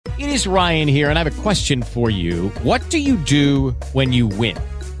It is Ryan here, and I have a question for you. What do you do when you win?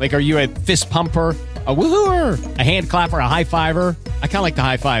 Like, are you a fist pumper, a woohooer, a hand clapper, a high fiver? I kind of like the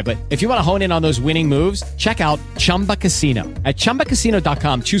high five, but if you want to hone in on those winning moves, check out Chumba Casino. At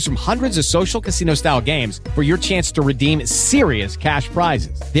ChumbaCasino.com, choose from hundreds of social casino style games for your chance to redeem serious cash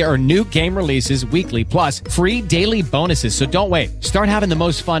prizes. There are new game releases weekly, plus free daily bonuses. So don't wait. Start having the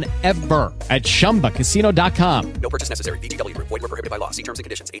most fun ever at ChumbaCasino.com. No purchase necessary. VGW Group. Void were prohibited by law. See terms and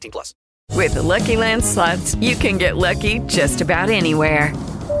conditions. 18 plus. With the Lucky Land Slots, you can get lucky just about anywhere.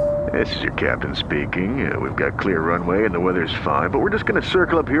 This is your captain speaking. We've got clear runway and the weather's fine, but we're just going to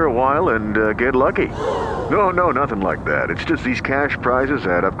circle up here a while and get lucky. No, nothing like that. It's just these cash prizes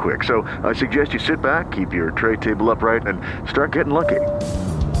add up quick. So I suggest you sit back, keep your tray table upright, and start getting lucky.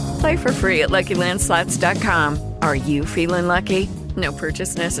 Play for free at LuckyLandSlots.com. Are you feeling lucky? No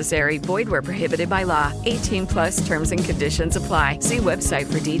purchase necessary. Void where prohibited by law. 18 plus terms and conditions apply. See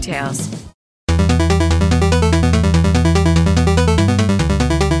website for details.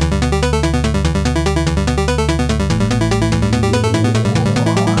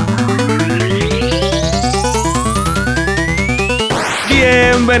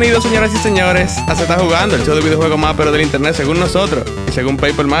 Bienvenidos, señoras y señores, a Se Está Jugando, el show de videojuegos más pero del internet, según nosotros y según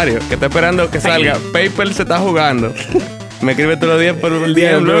Paper Mario, que está esperando que salga Paper Se Está Jugando. Me escribe todos los días por el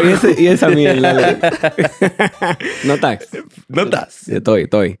día. Y esa mierda. ¿No estás? ¿No estás?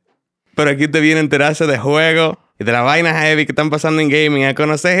 Estoy. Pero aquí te viene a enterarse de juegos y de la vaina heavy que están pasando en gaming, a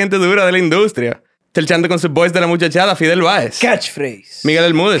conocer gente dura de la industria. Chelchando con sus boys de la muchachada, Fidel Báez. Catchphrase. Miguel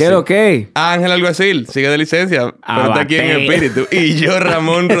Almúdez. ¿Qué lo que? Ángel Alguacil, sigue de licencia, pero está aquí en espíritu. Y yo,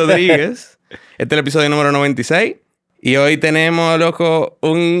 Ramón Rodríguez. Este es el episodio número 96. Y hoy tenemos, loco,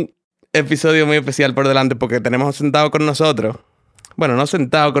 un episodio muy especial por delante porque tenemos sentado con nosotros. Bueno, no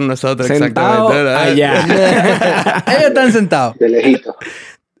sentado con nosotros sentado exactamente. Allá. Ellos están sentados. De lejito.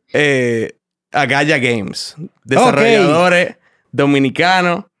 A Gaia Games. Desarrolladores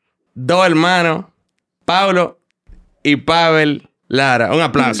dominicanos, dos hermanos, Pablo y Pavel Lara. Un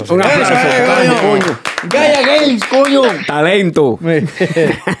aplauso. Un aplauso. Coño. Gaia Games, coño. Talento.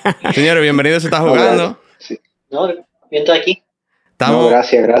 Señores, bienvenidos. Se Está Jugando. Sí. No, bien estoy aquí.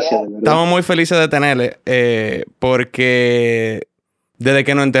 Gracias. Estamos muy felices de tenerle porque desde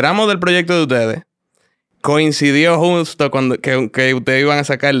que nos enteramos del proyecto de ustedes, coincidió justo cuando que ustedes iban a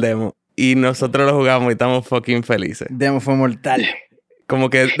sacar el demo y nosotros lo jugamos y estamos fucking felices. El demo fue mortal. Como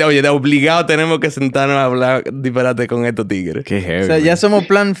que, oye, de obligado tenemos que sentarnos a hablar disparate con estos tigres. Qué heavy. O sea, ya somos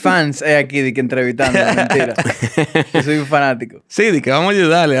plan fans aquí de que entrevistando. Mentira. Yo soy un fanático. Sí, de que vamos a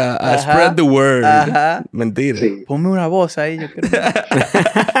ayudarle a spread the word. Ajá. Mentira. Sí. Ponme una voz ahí, yo creo.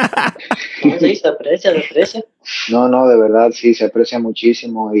 ¿Cómo se dice? ¿Aprecia? No, de verdad, sí, se aprecia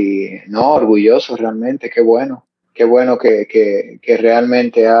muchísimo y no, orgulloso realmente, qué bueno que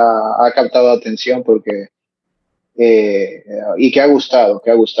realmente ha captado atención porque y que ha gustado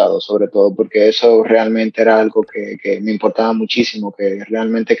sobre todo, porque eso realmente era algo que me importaba muchísimo, que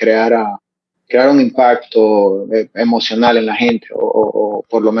realmente crear un impacto emocional en la gente o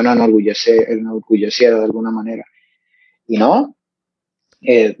por lo menos enorgulleciera de alguna manera. Y no,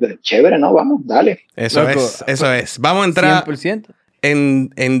 chévere, ¿no? Vamos, dale. Eso es. Vamos a entrar 100%.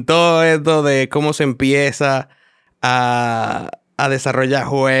 en todo esto de cómo se empieza a desarrollar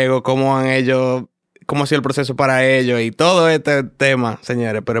juegos, cómo ha sido el proceso para ellos y todo este tema,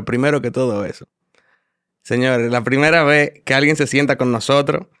 señores. Pero primero que todo eso, señores, la primera vez que alguien se sienta con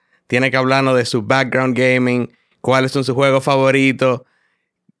nosotros, tiene que hablarnos de su background gaming, cuáles son sus juegos favoritos,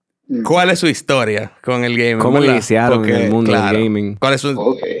 cuál es su historia con el gaming. ¿Cómo ¿verdad? iniciaron en el mundo del gaming? ¿Cuáles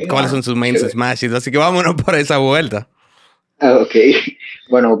son sus main smashes? Así que vámonos por esa vuelta. Ok,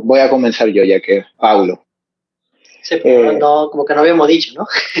 bueno, voy a comenzar yo, ya que Pablo. Sí, pero no, como que no habíamos dicho,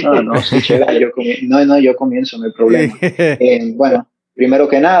 ¿no? No, sí, chévere, yo comienzo, no hay problema. Bueno, primero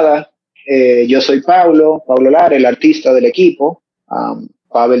que nada, yo soy Pablo Lara, el artista del equipo,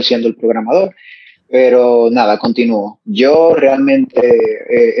 Pavel siendo el programador, pero nada, continúo. Yo realmente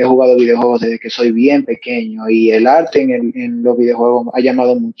he jugado videojuegos desde que soy bien pequeño y el arte en los videojuegos ha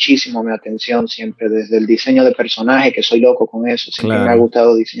llamado muchísimo mi atención siempre, desde el diseño de personajes, que soy loco con eso, siempre me ha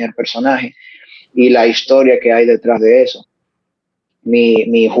gustado diseñar personajes, y la historia que hay detrás de eso.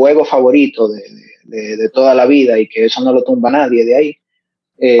 Mi juego favorito de toda la vida, y que eso no lo tumba nadie de ahí,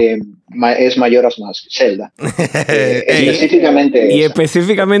 es Majora's Mask, Zelda. Específicamente y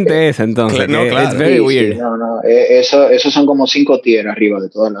específicamente esa, entonces. No, claro. It's very weird. Eso son como 5 tier arriba de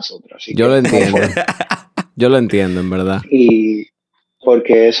todas las otras. Yo lo entiendo. Yo lo entiendo, en verdad. Y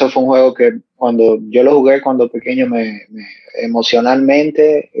porque eso fue un juego que cuando yo lo jugué cuando pequeño me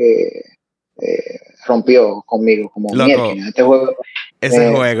emocionalmente rompió conmigo como mierda.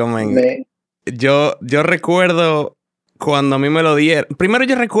 Ese juego, man. Yo recuerdo cuando a mí me lo dieron. Primero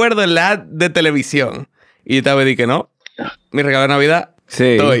yo recuerdo el ad de televisión. Y yo estaba dije, no, mi regalo de Navidad.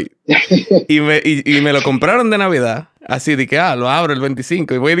 Sí. Estoy. Y me lo compraron de Navidad. Así de que, lo abro el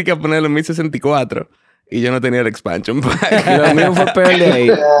 25 y voy a ponerlo en 1064. Y yo no tenía el expansion pack. Lo mío fue peor de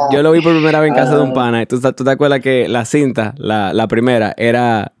ahí. Yo lo vi por primera vez en casa de un pana. ¿Tú te acuerdas que la cinta, la primera,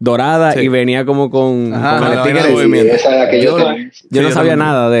 era dorada y venía como con el sticker de movimiento? Yo no sabía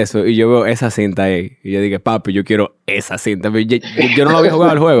nada de eso. Y yo veo esa cinta ahí. Y yo dije, papi, yo quiero esa cinta. Yo no lo había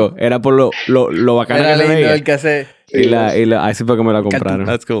jugado el juego. Era por lo bacano que se veía. El cassette. Y así fue que me la compraron.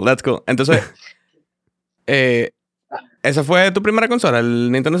 That's cool. Entonces, ¿esa fue tu primera consola, el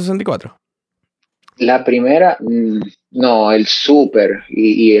Nintendo 64? La primera, no, el Super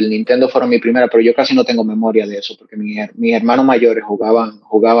y el Nintendo fueron mi primera, pero yo casi no tengo memoria de eso, porque mis hermanos mayores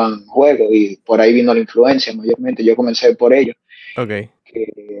jugaban juegos y por ahí vino la influencia mayormente. Yo comencé por ellos. Okay.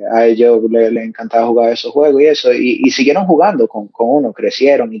 Que a ellos les encantaba jugar esos juegos y eso, y siguieron jugando con uno,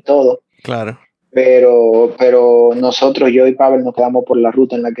 crecieron y todo. Claro. Pero nosotros, yo y Pavel, nos quedamos por la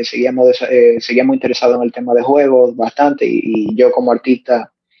ruta en la que seguíamos interesados en el tema de juegos bastante, y yo como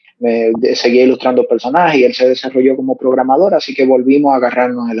artista me seguía ilustrando personajes y él se desarrolló como programador, así que volvimos a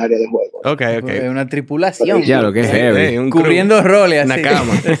agarrarnos en el área de juegos. Okay. Una tripulación. Ya, lo que es heavy. Cubriendo roles así. Una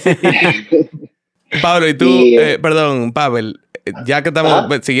cama. Pablo, y tú, perdón, Pavel, ya que estamos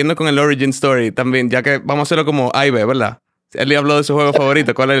siguiendo con el Origin Story también, ya que vamos a hacerlo como A y B, ¿verdad? Él le habló de su juego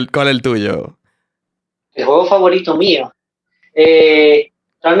favorito. ¿Cuál es el tuyo? El juego favorito mío.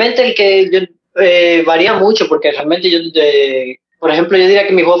 Realmente el que yo varía mucho, porque realmente yo... por ejemplo, yo diría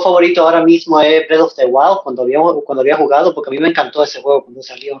que mi juego favorito ahora mismo es Breath of the Wild, cuando había jugado, porque a mí me encantó ese juego cuando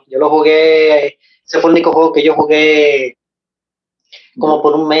salió. Yo lo jugué, ese fue el único juego que yo jugué como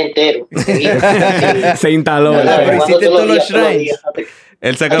por un mes entero. Se instaló. Hiciste todos los shrines.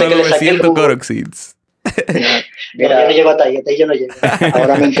 Él sacó los 900 Korok Seeds. Mira, yo no llego hasta ahí yo no llego.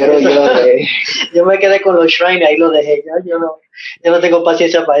 Ahora me entero yo me quedé con los shrines, ahí lo dejé. Yo no tengo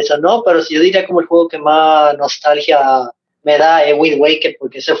paciencia para eso. No, pero si yo diría como el juego que más nostalgia me da es Wind Waker,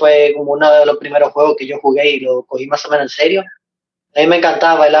 porque ese fue como uno de los primeros juegos que yo jugué y lo cogí más o menos en serio. A mí me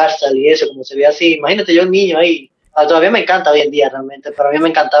encantaba el art style y eso, como se veía así. Imagínate yo un niño ahí. Todavía me encanta hoy en día realmente, pero a mí me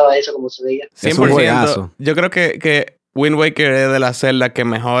encantaba eso como se veía. 100%. Yo creo que Wind Waker es de las celdas que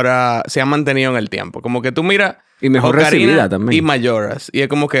mejor se ha mantenido en el tiempo. Como que tú miras y mejor recibida también. Y Majora's. Y es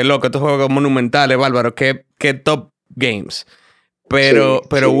como que, loco, estos juegos monumentales, bárbaro, que top games. Pero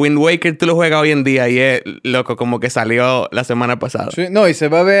Wind Waker tú lo juegas hoy en día y es, loco, como que salió la semana pasada. Sí, no, y se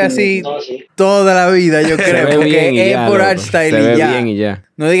va a ver así toda la vida, yo creo. Se ve bien porque es ya, por loco. art style se ve y ya. Bien y ya.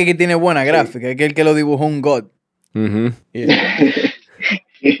 No diga que tiene buena gráfica, es que el que lo dibujó un god.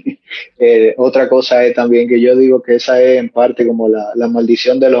 Otra cosa es también que yo digo que esa es en parte como la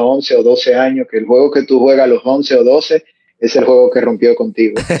maldición de los 11 o 12 años, que el juego que tú juegas a los 11 o 12 es el juego que rompió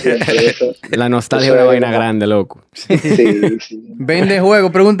contigo. La nostalgia es una vaina grande, loco. Sí. Vende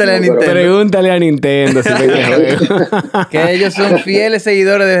juego, pregúntale a Nintendo. Pregúntale a Nintendo si vende juego. Que ellos son fieles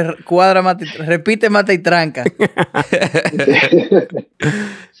seguidores de Cuadra, mata repite, mata y tranca.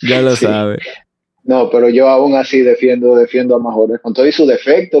 Ya lo sabe. No, pero yo aún así defiendo a Majora's con todo y su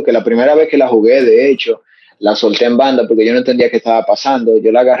defecto, que la primera vez que la jugué, de hecho, la solté en banda porque yo no entendía qué estaba pasando.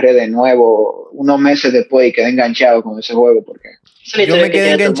 Yo la agarré de nuevo unos meses después y quedé enganchado con ese juego porque... Yo me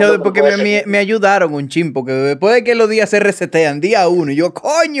quedé enganchado porque me ayudaron un chin, porque después de que los días se resetean, día 1, y yo,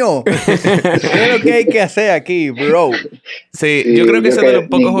 ¡coño! ¿Qué es lo que hay que hacer aquí, bro? Sí, yo creo que ese es de los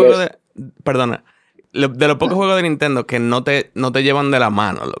pocos juegos de... Perdona. De los pocos juegos de Nintendo que no te llevan de la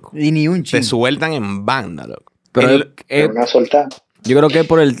mano, loco. Y ni un chin. Te sueltan en banda, loco. Pero una soltada. Yo creo que es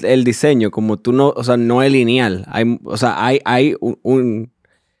por el diseño, como tú no, o sea, no es lineal.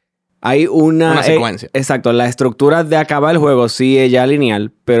 Hay una secuencia. Exacto, la estructura de acabar el juego sí es ya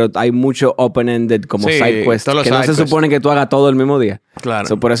lineal, pero hay mucho open-ended como side quest que no se supone que tú hagas todo el mismo día.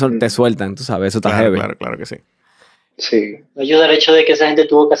 Claro. Por eso te sueltan, tú sabes, eso está heavy. Claro que sí. Sí. Me ayuda el hecho de que esa gente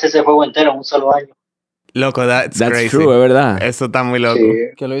tuvo que hacer ese juego entero en un solo año. Loco, that's crazy. True, es verdad. Eso está muy loco.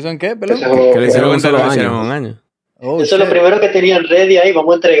 Sí. ¿Que lo hizo en qué, perdón? Que lo hicieron en un año. Eso es lo primero que tenían ready ahí,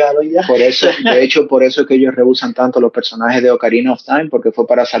 vamos a entregarlo ya. Por eso, de hecho, por eso es que ellos reusan tanto los personajes de Ocarina of Time, porque fue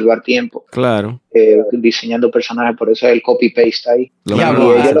para salvar tiempo. Claro. Diseñando personajes, por eso es el copy-paste ahí. Y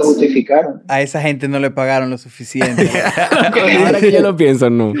ellos lo justificaron. A esa gente no le pagaron lo suficiente. Ahora que yo lo pienso,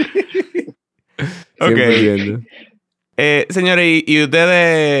 no. Ok. Señores, y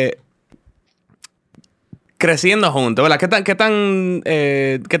ustedes creciendo juntos, ¿verdad? ¿Qué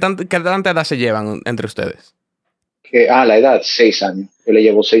tanta edad se llevan entre ustedes? La edad, 6 años. Yo le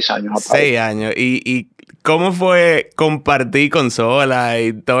llevo 6 años a Pablo. 6 años. ¿Y ¿Cómo fue compartir consola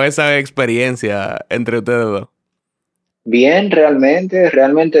y toda esa experiencia entre ustedes dos? Bien,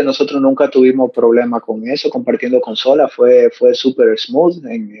 realmente nosotros nunca tuvimos problema con eso, compartiendo consola, fue súper smooth,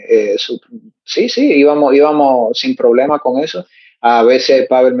 sí, íbamos sin problema con eso. A veces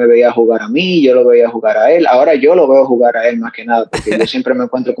Pavel me veía jugar a mí, yo lo veía jugar a él, ahora yo lo veo jugar a él más que nada, porque yo siempre me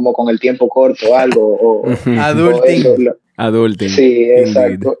encuentro como con el tiempo corto o algo. Adulting. Sí,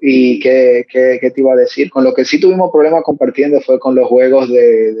 exacto. ¿Y qué te iba a decir? Con lo que sí tuvimos problemas compartiendo fue con los juegos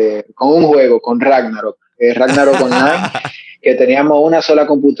con un juego, con Ragnarok Online, que teníamos una sola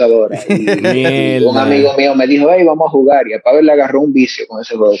computadora. Y un amigo mío me dijo, hey, vamos a jugar. Y a Pavel le agarró un vicio con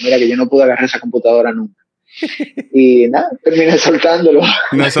ese juego. Mira que yo no pude agarrar esa computadora nunca. Y nada, terminé soltándolo.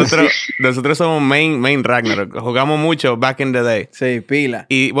 Nosotros somos main Ragnarok. Jugamos mucho back in the day. Sí, pila.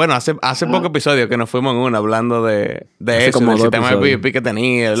 Y bueno, hace pocos episodios que nos fuimos en uno hablando de eso, del sistema de PvP que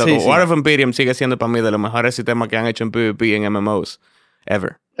tenía. Loco, sí. War of Imperium sigue siendo para mí de los mejores sistemas que han hecho en PvP en MMOs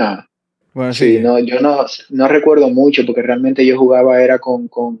ever. Bueno, sí, no, yo no recuerdo mucho porque realmente yo jugaba era con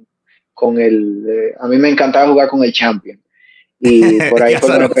el... a mí me encantaba jugar con el Champion. Y por ahí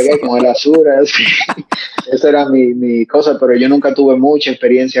fue que me pegué con el Azura. Esa era mi cosa, pero yo nunca tuve mucha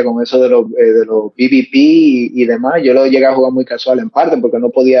experiencia con eso de los PvP y demás. Yo lo llegué a jugar muy casual en parte porque no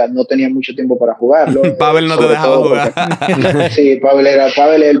tenía mucho tiempo para jugarlo. Pavel no te dejaba jugar. Sí, Pavel es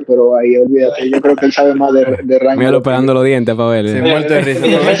él, pero ahí olvídate. Yo creo que él sabe más de rango. Míralo pegando los dientes, Pavel. Se muerto de risa.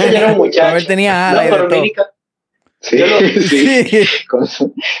 Pavel tenía alas y de todo. Sí, con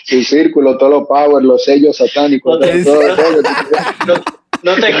su círculo, todos los power, los sellos satánicos.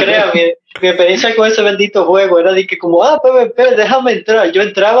 No te creas, mi experiencia con ese bendito juego era de que como, PvP, déjame entrar. Yo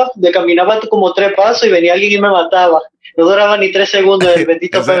entraba, me caminaba como 3 pasos y venía alguien y me mataba. No duraba ni 3 segundos el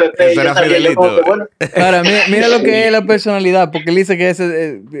bendito PvP. Eso era fidelito. Bueno. Ahora, mira lo que es la personalidad, porque él dice que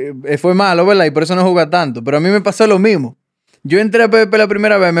ese fue malo, ¿verdad? Y por eso no juega tanto. Pero a mí me pasó lo mismo. Yo entré a PvP la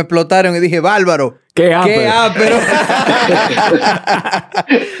primera vez, me explotaron y dije, bárbaro. ¡Qué ápero!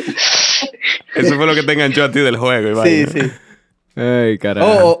 Eso fue lo que te enganchó a ti del juego, Iván. Sí. Ay,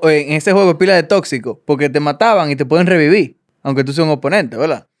 carajo. O en ese juego pila de tóxico, porque te mataban y te pueden revivir, aunque tú seas un oponente,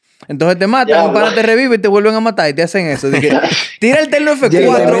 ¿verdad? Entonces te matan, un pana te revive y te vuelven a matar y te hacen eso. Dije, tira el terno F4.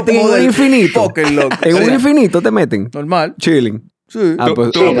 Te meten en un infinito. En un infinito te meten. Normal. Chilling. Sí.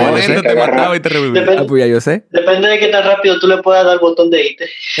 Pues, tu oponente te mataba y te revivía. Pues ya yo sé. Depende de qué tan rápido tú le puedas dar el botón de hit.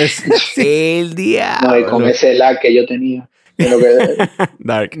 El diablo. No, y con ese lag que yo tenía.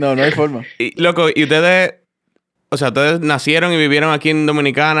 Dark. No hay forma. Loco, y ustedes... O sea, ustedes nacieron y vivieron aquí en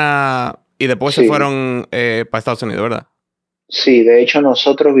Dominicana y después se fueron para Estados Unidos, ¿verdad? Sí, de hecho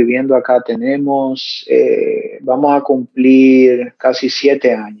nosotros viviendo acá vamos a cumplir casi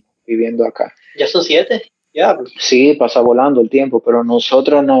 7 años viviendo acá. ¿Ya son 7? Diablo. Sí, pasa volando el tiempo, pero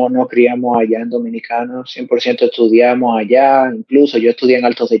nosotros no nos criamos allá en Dominicana, 100% estudiamos allá, incluso yo estudié en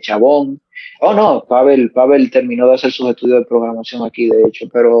Altos de Chabón. Oh, no, Pavel terminó de hacer sus estudios de programación aquí, de hecho,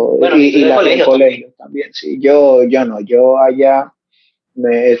 pero... Bueno, y el colegio también, sí. Yo allá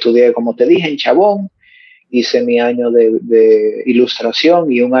me estudié, como te dije, en Chabón, hice mi año de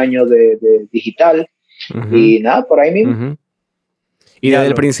ilustración y un año de digital, y nada, por ahí mismo. Y desde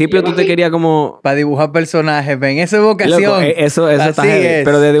el principio tú te querías como... Para dibujar personajes, ven, esa vocación. Loco, eso está heavy.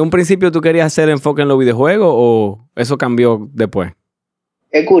 Pero desde un principio tú querías hacer enfoque en los videojuegos o eso cambió después.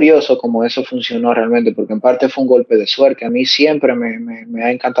 Es curioso cómo eso funcionó realmente, porque en parte fue un golpe de suerte. A mí siempre me ha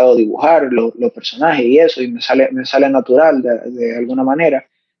encantado dibujar los personajes y eso, y me sale natural de alguna manera.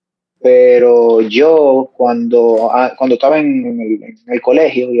 Pero yo cuando estaba en el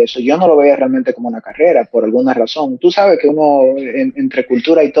colegio y eso, yo no lo veía realmente como una carrera por alguna razón. Tú sabes que uno entre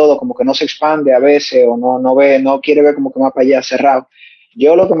cultura y todo como que no se expande a veces o no quiere ver como que más para allá cerrado.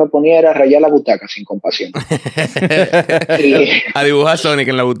 Yo lo que me ponía era rayar la butaca sin compasión. A dibujar Sonic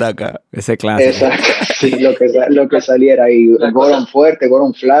en la butaca. Ese clásico. Exacto. Sí, lo que saliera ahí. Goron fuerte,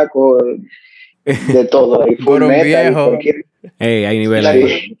 Goron flaco, de todo. Ahí, Goron viejo. Hay nivel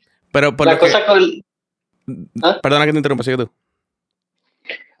ahí. Pero por la cosa Perdona que te interrumpa, sigue tú.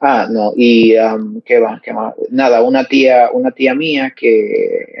 No, y ¿qué más? Nada, una tía mía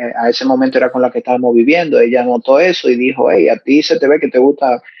que a ese momento era con la que estábamos viviendo, ella notó eso y dijo, hey, a ti se te ve que te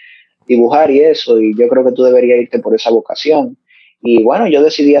gusta dibujar y eso, y yo creo que tú deberías irte por esa vocación. Y bueno, yo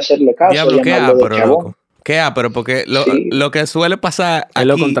decidí hacerle caso. Diablo, qué ápero, porque lo que suele pasar es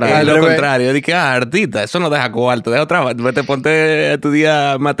lo contrario. Es lo contrario. Yo dije, artista, eso no deja cuarto, deja otra, vete, ponte a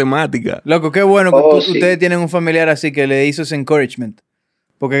estudiar matemática. Loco, qué bueno que ustedes tienen un familiar así que le hizo ese encouragement.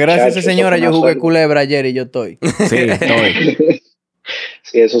 Porque gracias a esa señora yo jugué Culebra ayer y yo estoy. Sí, estoy.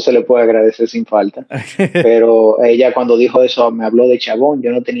 Sí, eso se le puede agradecer sin falta. Pero ella cuando dijo eso me habló de Chabón.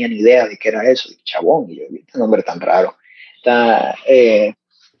 Yo no tenía ni idea de qué era eso, de Chabón. Y yo, este nombre tan raro.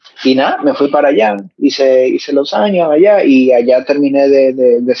 Y nada, me fui para allá. Hice los años allá y allá terminé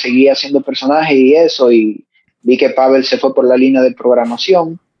de seguir haciendo personajes y eso. Y vi que Pavel se fue por la línea de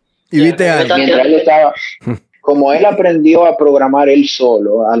programación. Y viste algo. Mientras él estaba... Como él aprendió a programar él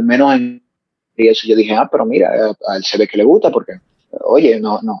solo, al menos y eso, yo dije, pero mira, a él se ve que le gusta porque... Oye,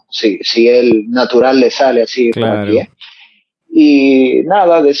 no, si el natural le sale así, claro. Por aquí, Y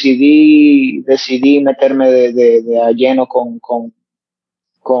nada, decidí meterme de a lleno con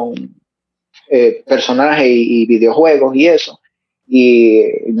personajes y videojuegos y eso. Y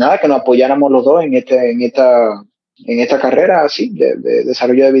nada, que nos apoyáramos los dos en esta carrera así, de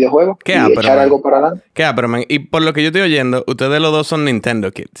desarrollo de videojuegos. ¿Qué y echar algo para adelante. ¿Qué man? Y por lo que yo estoy oyendo, ustedes los dos son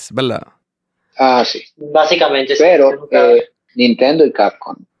Nintendo Kids, ¿verdad? Sí. Básicamente, sí. Pero Nintendo y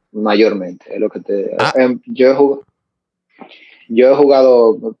Capcom, mayormente. Es lo que yo he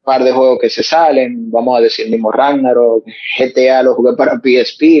jugado un par de juegos que se salen, vamos a decir, mismo Ragnarok, GTA lo jugué para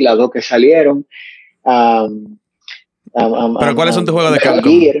PSP, las dos que salieron. ¿Pero cuáles son tus juegos de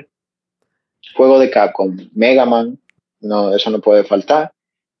Capcom? Juego de Capcom, Mega Man, no, eso no puede faltar.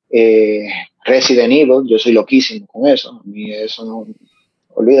 Resident Evil, yo soy loquísimo con eso. A mí eso no,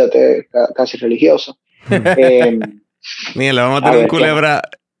 olvídate, casi religioso. Mira, vamos a tener un Culebra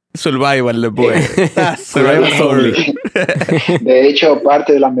Survival después. Survival. De hecho,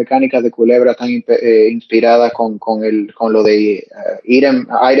 parte de las mecánicas de Culebra están inspiradas con lo de item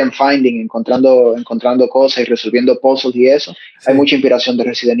finding, encontrando cosas y resolviendo puzzles y eso. Sí. Hay mucha inspiración de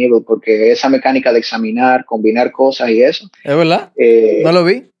Resident Evil porque esa mecánica de examinar, combinar cosas y eso. ¿Es verdad? ¿No lo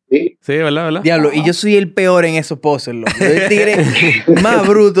vi? Sí, ¿verdad? Diablo, y yo soy el peor en esos puzzles, loco. Soy el tigre más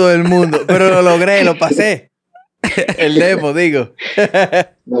bruto del mundo, pero lo logré, lo pasé. El demo, digo.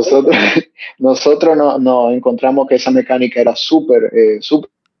 Nosotros no encontramos que esa mecánica era súper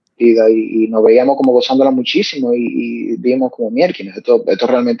y nos veíamos como gozándola muchísimo y vimos como mierda, esto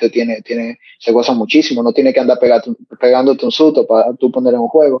realmente se goza muchísimo, no tiene que andar pegándote un susto para tú poner en un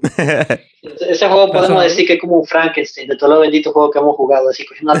juego. Ese juego podemos decir que es como un Frankenstein de todos los benditos juegos que hemos jugado, así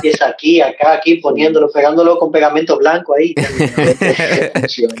cogiendo una pieza aquí, acá, aquí, pegándolo con pegamento blanco ahí.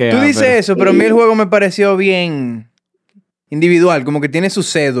 Tú dices eso, pero a mí el juego me pareció bien individual, como que tiene su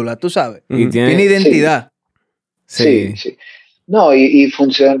cédula, tú sabes, y tiene identidad. Sí. No, y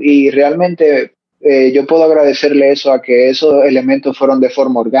funciona, y realmente yo puedo agradecerle eso a que esos elementos fueron de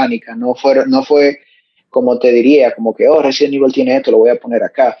forma orgánica, no fue como te diría, como que Resident Evil tiene esto, lo voy a poner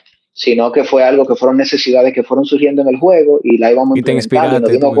acá, sino que fue algo que fueron necesidades que fueron surgiendo en el juego y la íbamos implementando y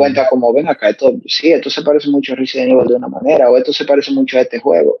nos dimos cuenta como, ven acá, esto se parece mucho a Resident Evil de una manera, o esto se parece mucho a este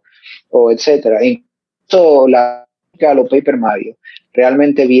juego, o etcétera. Incluso los Paper Mario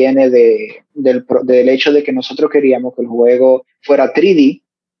realmente viene del hecho de que nosotros queríamos que el juego fuera 3D,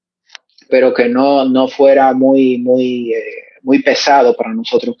 pero que no fuera muy pesado para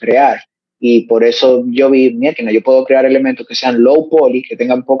nosotros crear. Y por eso yo yo puedo crear elementos que sean low poly, que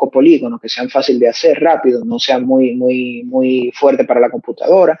tengan poco polígono, que sean fácil de hacer, rápido, no sean muy fuerte para la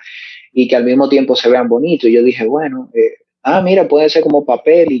computadora y que al mismo tiempo se vean bonitos. Y yo dije, bueno, mira, puede ser como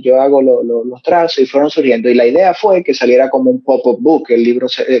papel y yo hago los trazos y fueron surgiendo. Y la idea fue que saliera como un pop-up book, que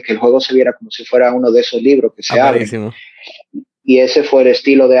el juego se viera como si fuera uno de esos libros que se abren. Y ese fue el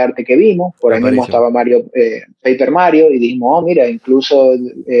estilo de arte que vimos. Por ahí mismo estaba Paper Mario y dijimos, mira, incluso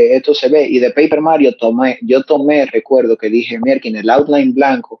esto se ve. Y de Paper Mario recuerdo que dije, mira, el outline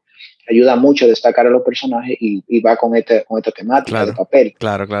blanco ayuda mucho a destacar a los personajes y va con esta temática de papel.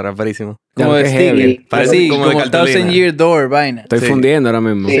 Claro, verísimo. Como de Sticky. Parece como de cartulina. Thousand Year Door, vaina. Estoy fundiendo ahora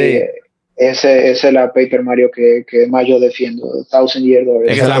mismo. Sí. Esa es la Paper Mario que más yo defiendo. Thousand Year Door.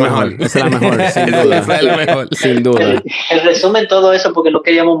 Esa es la mejor. Esa es la mejor, sin duda. Esa es la mejor. Sin duda. En resumen, todo eso porque no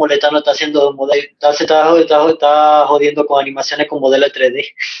queríamos molestar, no está haciendo modelo. Está jodiendo con animaciones con modelo 3D.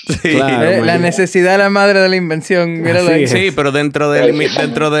 Sí, claro, la necesidad es la madre de la invención. Sí, pero dentro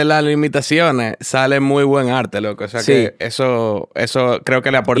de las limitaciones sale muy buen arte, loco. O sea que eso creo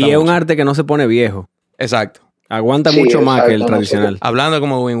que le aporta mucho. Y es un arte que no se pone viejo. Exacto. Aguanta mucho más que el tradicional. Hablando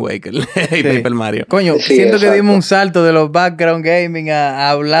como Wind Waker y Paper Mario. Coño, siento que dimos un salto de los background gaming a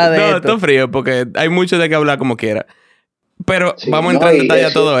hablar de esto. No, esto frío porque hay mucho de qué hablar como quiera. Pero vamos a entrar en detalle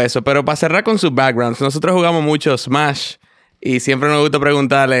a todo eso. Pero para cerrar con sus backgrounds, nosotros jugamos mucho Smash y siempre nos gusta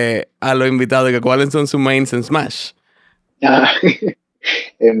preguntarle a los invitados que cuáles son sus mains en Smash.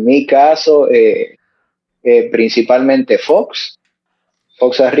 En mi caso, principalmente Fox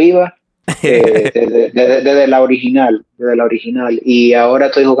arriba. desde la original. Y ahora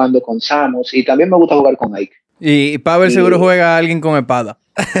estoy jugando con Samus y también me gusta jugar con Ike. Y Pavel seguro juega a alguien con espada.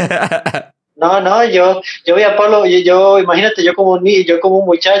 No, yo vi a Pablo, imagínate, yo como un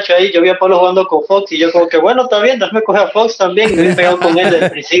muchacho ahí, yo vi a Pablo jugando con Fox y yo como que bueno, está bien, déjame coger a Fox también y me he pegado con él desde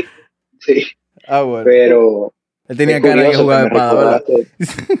el principio. Sí. Ah, bueno. Pero él tenía cara de que jugaba de espada, ¿verdad?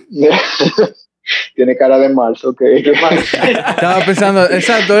 Tiene cara de marzo, ok. Estaba pensando,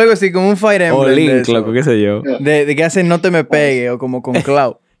 exacto, algo así como un Fire Emblem. O Link, loco, qué sé yo. De que hacen No te me pegue o como con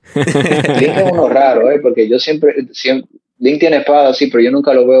Cloud. Link es uno raro, porque yo siempre Link tiene espada, sí, pero yo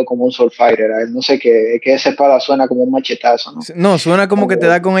nunca lo veo como un Soul Fighter. No sé qué, es que esa espada suena como un machetazo, ¿no? No, suena como que te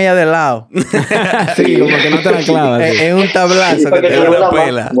da con ella de lado. Sí, como que no te la clavas. Es un tablazo que te da una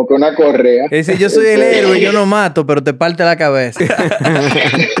pela. Como que una correa. Dice, yo soy el héroe, yo no mato, pero te parte la cabeza.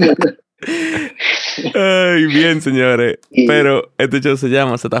 Ay, bien, señores. Pero este show se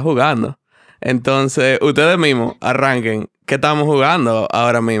está jugando. Entonces, ustedes mismos arranquen. ¿Qué estamos jugando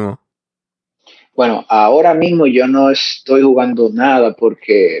ahora mismo? Bueno, ahora mismo yo no estoy jugando nada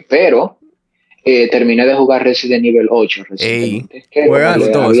pero terminé de jugar Resident Evil 8 recientemente. Es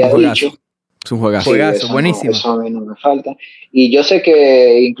un juegazo. Juegazo, buenísimo. Eso a mí no me falta. Y yo sé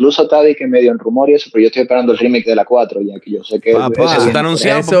que incluso está que medio en rumor y eso, pero yo estoy esperando el remake de la 4, ya que yo sé que... Eso está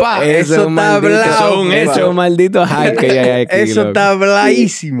anunciado, papá. Eso está hablado. Eso es un maldito hype que hay aquí. Eso está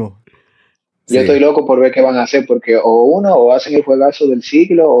habladísimo. Yo estoy loco por ver qué van a hacer, porque o hacen el juegazo del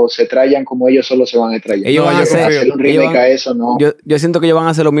siglo, o se trayan como ellos solo se van a traer. Ellos van a hacer un remake a eso, no. Yo siento que ellos van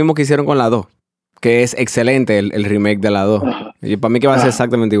a hacer lo mismo que hicieron con la 2. Que es excelente el remake de la 2. Y para mí que va a ser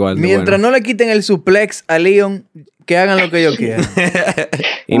exactamente igual. Mientras no le quiten el suplex a Leon, que hagan lo que ellos quieran.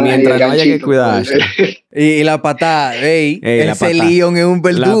 Y mientras no haya que cuidar. Y la patada, ese Leon es un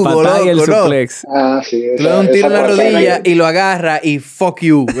verdugo, la patada loco, y el ¿no? suplex. Sí. Tú le das un tiro en la rodilla y lo agarra y fuck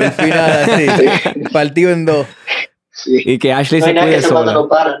you. El final así. Partido en dos. Sí. Y que Ashley no se cuide sola. No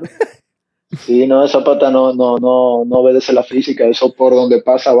para, ¿no? Sí, no, esa pata no obedece la física, eso por donde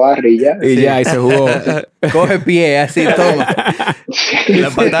pasa barre y ya. Y ya, y se jugó. Coge pie, así, toma.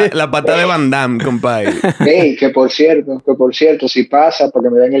 La pata de Van Damme, compadre. Que por cierto, si pasa, para que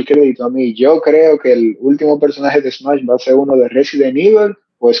me den el crédito a mí, yo creo que el último personaje de Smash va a ser uno de Resident Evil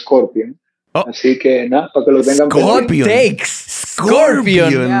o Scorpion. Así que nada, para que lo tengan Scorpion.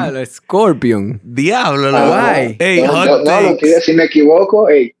 Scorpion. Diablo, guay. Si me equivoco,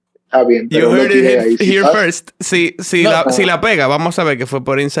 está bien. You heard it here first. Si la pega, vamos a ver que fue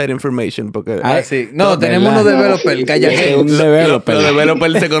por inside information. Porque, sí. No, tenemos unos developers, Gaya Game. Los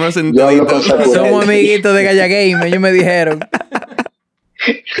developers se conocen todos. Somos amiguitos de Gaya Game, ellos me dijeron.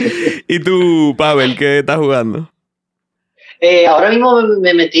 ¿Y tú, Pavel, qué estás jugando? Ahora mismo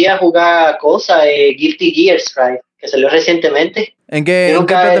me metí a jugar cosas, Guilty Gear Strive, que salió recientemente. ¿En qué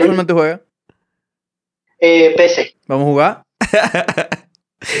plataforma tú juegas? PC. ¿Vamos a jugar?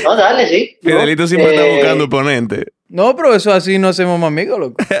 No, dale, sí. Fidelito siempre está buscando oponente. No, pero eso así no hacemos más amigos,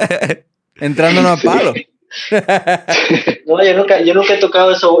 loco. Entrándonos a palo. No, yo nunca he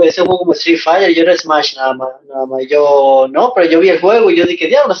tocado ese juego como Street Fighter, yo era Smash nada más. Pero yo vi el juego y yo dije,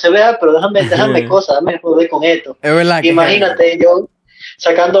 diablo, se vea, pero déjame cosas, déjame joder con esto. Es verdad. Imagínate, yo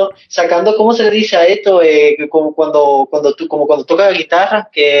sacando, ¿cómo se le dice a esto? Como cuando tocas la guitarra,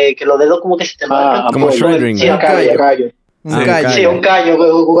 que los dedos como que se te marcan. Como shredding. Sí, un callo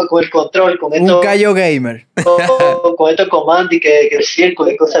con el control, con esto. Un callo gamer. Con estos comandos y que el circo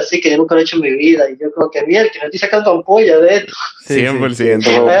y cosas así que yo nunca lo he hecho en mi vida. Y yo creo que mierda, que no estoy sacando ampolla de esto.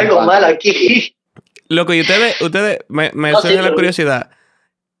 100%. Hay algo mal aquí. Loco, y ustedes me surge la curiosidad.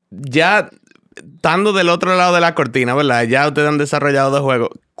 Ya estando del otro lado de la cortina, ¿verdad? Ya ustedes han desarrollado dos juegos.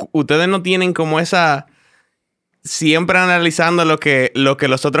 Ustedes no tienen como esa... Siempre analizando lo que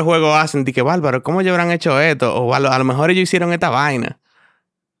los otros juegos hacen. Y que, bárbaro, ¿cómo ellos habrán hecho esto? O a lo mejor ellos hicieron esta vaina.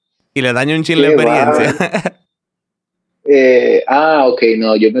 Y le daño un chin la experiencia. Ok,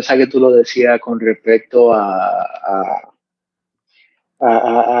 no. Yo pensaba que tú lo decías con respecto a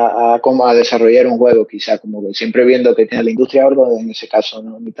desarrollar un juego, quizá. Como que siempre viendo que tiene la industria algo, en ese caso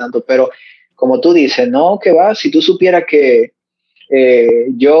no, ni tanto. Pero como tú dices, no, que va. Si tú supieras que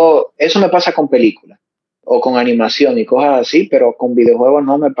eso me pasa con películas. O con animación y cosas así, pero con videojuegos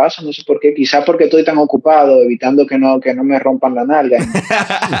no me pasa, no sé por qué, quizás porque estoy tan ocupado evitando que no me rompan la nalga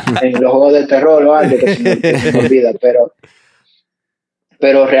en los juegos de terror o algo que se me olvida,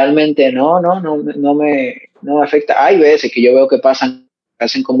 pero realmente no me afecta. Hay veces que yo veo que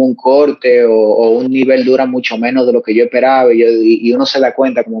hacen como un corte o un nivel dura mucho menos de lo que yo esperaba y uno se da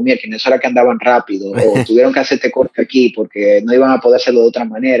cuenta como, mira, que en eso era que andaban rápido o tuvieron que hacer este corte aquí porque no iban a poder hacerlo de otra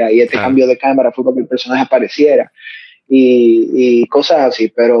manera y este cambio de cámara fue para que el personaje apareciera y cosas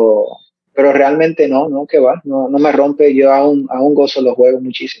así, pero pero realmente no, que va, no me rompe, yo aún gozo los juegos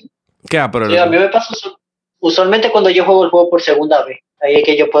muchísimo. Pero sí, a mí me pasa usualmente cuando yo juego el juego por segunda vez, ahí es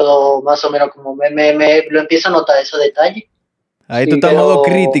que yo puedo más o menos como me lo empiezo a notar esos detalles. Ahí tú estás modo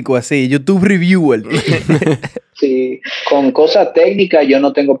crítico, así, YouTube reviewer. Sí, con cosas técnicas yo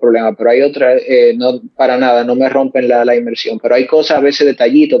no tengo problema, pero hay otras, no, para nada, no me rompen la inmersión, pero hay cosas a veces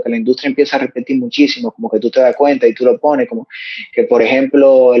detallitos que la industria empieza a repetir muchísimo, como que tú te das cuenta y tú lo pones, como que por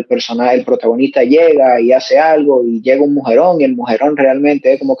ejemplo el protagonista llega y hace algo y llega un mujerón y el mujerón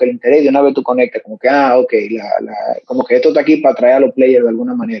realmente es como que el interés de una vez tú conectas, como que ok, como que esto está aquí para atraer a los players de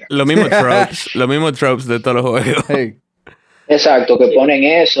alguna manera. Los mismos tropes de todos los juegos. Hey. Exacto, que ponen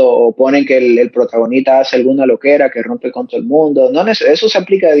eso, o ponen que el protagonista hace alguna loquera que rompe con todo el mundo. No, eso se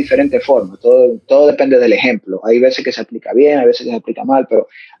aplica de diferentes formas, todo depende del ejemplo. Hay veces que se aplica bien, hay veces que se aplica mal, pero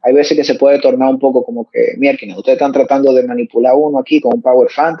hay veces que se puede tornar un poco como que, mierda, ustedes están tratando de manipular uno aquí con un Power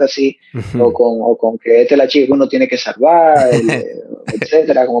Fantasy, o con que esta es la chica que uno tiene que salvar,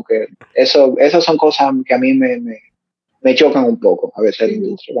 etcétera. Como que esas son cosas que a mí me chocan un poco a veces la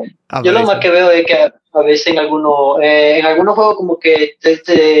industria. Yo lo más que veo es que a veces en algunos juegos como que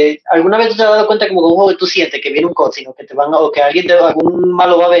alguna vez te has dado cuenta como que un juego que tú sientes que viene un cutscene o que o que algún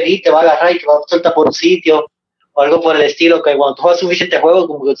malo va a venir, te va a agarrar y te va a soltar por un sitio o algo por el estilo, que cuando tú juegas suficiente juego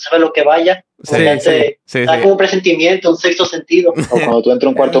como que tú sabes lo que vaya, da como un presentimiento, un sexto sentido. O cuando tú entras a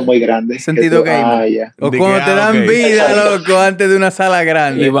un cuarto muy grande. Sentido gamer. O cuando te dan vida, loco, antes de una sala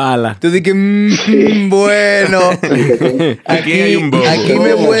grande. Y bala. Tú dices, bueno, aquí hay un bobo. Aquí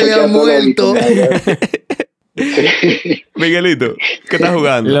me huele a muerto. Miguelito, ¿qué estás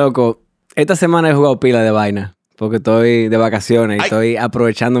jugando? Loco, esta semana he jugado pila de vaina. Porque estoy de vacaciones y estoy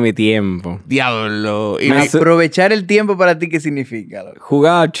aprovechando mi tiempo. Diablo. Aprovechar el tiempo para ti, ¿qué significa? Loco?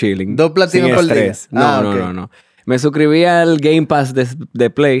 Jugar chilling. 2 platinos por día. No. Me suscribí al Game Pass de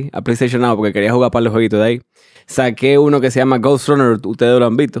Play, a PlayStation Now, porque quería jugar para los jueguitos de ahí. Saqué uno que se llama Ghost Runner. ¿Ustedes lo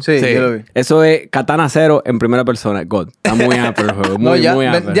han visto? Sí, yo lo vi. Eso es Katana Zero en primera persona. God. Está muy amplio el juego. Muy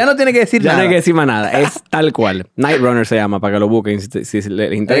amplio. Ya no tiene que decir nada. Ya no hay que decir más nada. Es tal cual. Night Runner se llama, para que lo busquen si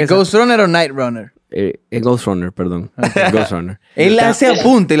les interesa. ¿Es Ghost Runner o Night Runner? Es Ghost Runner, perdón. Ghost Runner. Él hace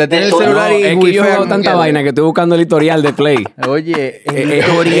apunte y la tiene en el celular y... Es que yo he jugado tanta vaina que estoy buscando el historial de Play. Oye, he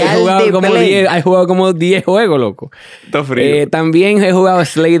jugado como 10 juegos, loco. Está frío. También he jugado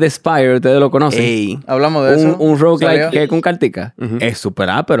Slay the Spire, ustedes lo conocen. Hablamos de eso. Un roguelike que es con cartica. Es súper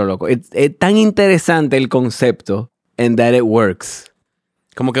ápero, loco. Es tan interesante el concepto and that it works.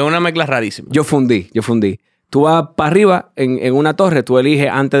 Como que es una mezcla rarísima. Yo fundí. Tú vas para arriba en una torre, tú eliges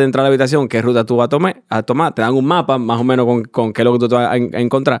antes de entrar a la habitación qué ruta tú vas a tomar. Te dan un mapa más o menos con qué es lo que tú te vas a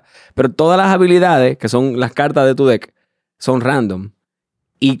encontrar. Pero todas las habilidades, que son las cartas de tu deck, son random.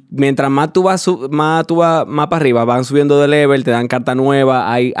 Y mientras más tú vas más para arriba, van subiendo de level, te dan carta nueva,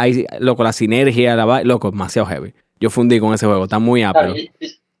 hay loco, la sinergia, loco, demasiado heavy. Yo fundí con ese juego, está muy ápero.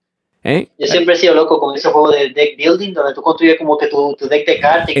 Yo siempre he sido loco con ese juego de deck building, donde tú construyes como que tu deck de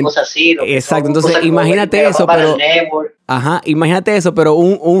cartas y cosas así. Exacto, entonces imagínate eso, pero... imagínate eso, pero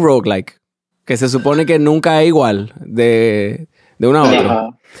un roguelike, que se supone que nunca es igual de una a otra.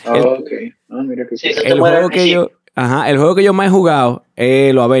 Mira que el juego que yo más he jugado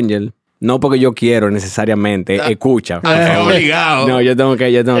es los Avengers. No porque yo quiero necesariamente, escucha. Obligado. No, yo tengo que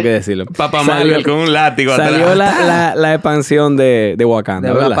decirlo. Papá Marvel con un látigo atrás. Salió la expansión de Wakanda,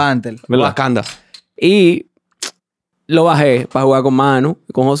 de ¿verdad? Black Panther. Wakanda. Y lo bajé para jugar con Manu,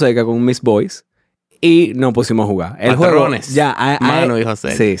 con Joseca, con Miss Boys. Y nos pusimos a jugar. El juego, ya, Manu y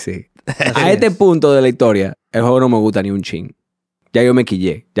José. Sí. A este punto de la historia, el juego no me gusta ni un chin. Ya yo me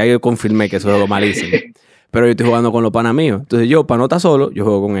quillé. Ya yo confirmé que eso es algo malísimo. Pero yo estoy jugando con los panas míos. Entonces yo, para no estar solo, yo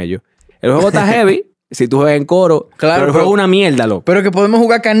juego con ellos. El juego está heavy. Si tú juegas en coro, claro, pero el juego es una mierda, loco. Pero que podemos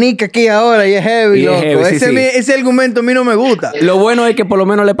jugar canica aquí ahora y es heavy, loco. Ese argumento a mí no me gusta. Lo bueno es que por lo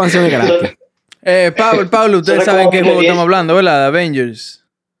menos la expansión es gratis. Pablo, ustedes saben qué juego estamos hablando, ¿verdad? De Avengers.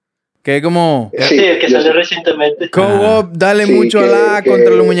 Que es como... Sí, el que salió recientemente. Co-op, dale mucho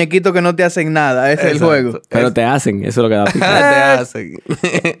contra los muñequitos que no te hacen nada. Ese es el juego. Pero te hacen, eso es lo que da te hacen.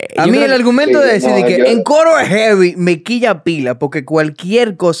 A mí el argumento de decir que en coro es heavy me quilla pila, porque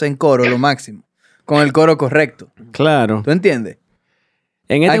cualquier cosa en coro es lo máximo. Con el coro correcto. Claro. ¿Tú entiendes?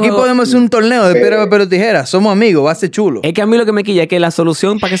 En aquí podemos hacer un torneo de piedra, papel o tijera. Somos amigos, va a ser chulo. Es que a mí lo que me quilla es que la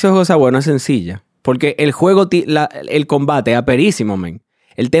solución para que ese juego sea bueno es sencilla. Porque el juego, el combate es aperísimo, men.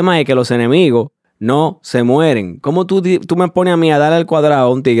 El tema es que los enemigos no se mueren. ¿Cómo tú me pones a mí a darle al cuadrado a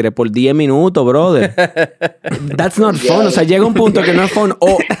un tigre por 10 minutos, brother? That's not fun. O sea, llega un punto que no es fun.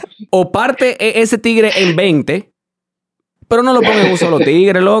 O parte ese tigre en 20, pero no lo pones en un solo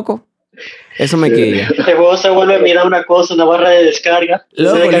tigre, loco. Eso me quilla. El juego se vuelve, mira una cosa, una barra de descarga.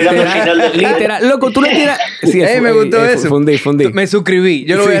 Loco, literal, loco, tú le tiras... Sí, me gustó eso. Fundí. Me suscribí.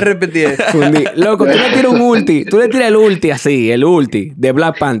 Yo lo voy a repetir. Fundí. Loco, tú le tiras un ulti. Tú le tiras el ulti de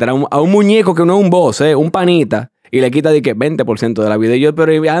Black Panther a un muñeco que no es un boss, un panita. Y le quita de que 20% de la vida. Y yo,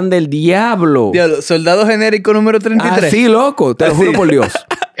 pero anda el diablo. Soldado genérico número 33. Ah, sí, loco. Te lo juro por Dios.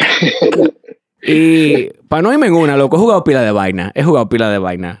 Y para no irme en una, loco, he jugado pila de vaina.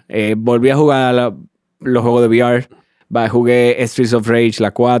 Volví a jugar los juegos de VR. Jugué Streets of Rage,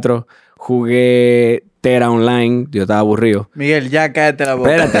 la 4. Jugué Tera Online. Yo estaba aburrido. Miguel, ya cállate la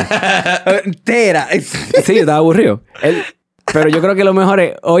boca. Espérate. Tera. Sí, yo estaba aburrido. Pero yo creo que lo mejor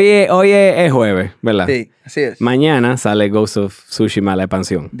es... Hoy es jueves, ¿verdad? Sí, así es. Mañana sale Ghost of Tsushima, la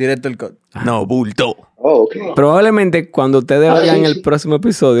expansión. Directo el code. No, bulto. Oh, okay. Probablemente cuando ustedes oigan el próximo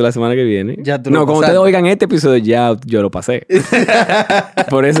episodio la semana que viene... cuando ustedes oigan este episodio ya yo lo pasé.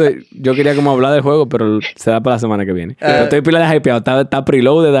 Por eso yo quería como hablar del juego, pero se da para la semana que viene. Pero estoy pila de hypeado. Está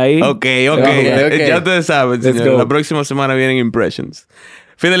preloaded ahí. Ok. Ya ustedes saben, señor. La próxima semana vienen Impressions.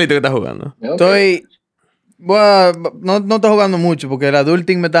 Fidelito, ¿qué estás jugando? Okay. Estoy... Bueno, no estoy jugando mucho porque el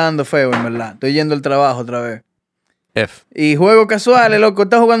adulting me está dando feo, en verdad. Estoy yendo al trabajo otra vez. Y juegos casuales, loco.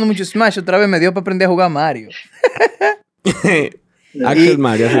 Estoy jugando mucho Smash otra vez. Me dio para aprender a jugar Mario. Axel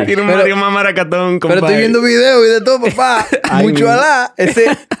Mario, sí. Quiero un Mario más maracatón, compadre. Pero estoy viendo videos y de todo, papá. Mucho alá.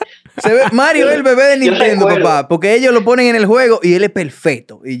 Mario es el bebé de Nintendo, papá. Porque ellos lo ponen en el juego y él es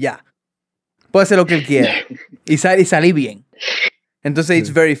perfecto. Y ya. Puede hacer lo que él quiera. Y salir bien. Entonces,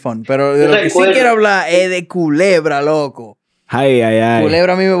 it's very fun. Pero de lo que sí quiero hablar es de Culebra, loco. Ay.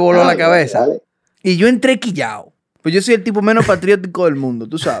 Culebra a mí me voló la cabeza. Dale. Y yo entré quillao. Pues yo soy el tipo menos patriótico del mundo,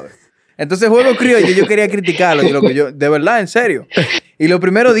 tú sabes. Entonces, juego criollo, yo quería criticarlo. De verdad, en serio. Y los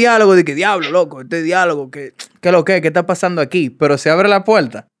primeros diálogos, de que diablo, loco, este diálogo, ¿qué está pasando aquí? Pero se abre la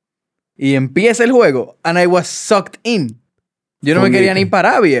puerta y empieza el juego. And I was sucked in. Yo no me quería ni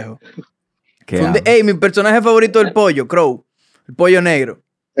parar, viejo. Mi personaje favorito es el pollo, Crow. El pollo negro.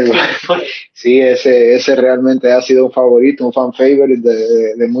 Sí, ese realmente ha sido un favorito, un fan favorite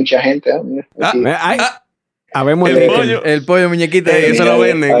de mucha gente. Habemos el pollo muñequita. Eso lo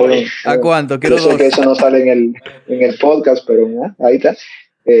venden. ¿A cuánto? Quiero dos. Que eso no sale en el podcast, pero ahí está.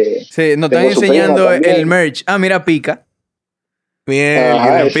 Sí, nos están enseñando el merch. Ah, mira, Pica. Bien,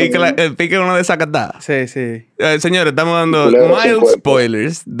 el Pica es una desacatadas. Sí. Señores, estamos dando mild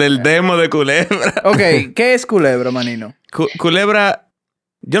spoilers del demo de Culebra. Ok, ¿qué es Culebra, manino? Culebra,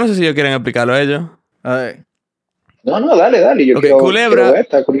 yo no sé si ellos quieren explicarlo a ellos. No, dale. Yo quiero ver,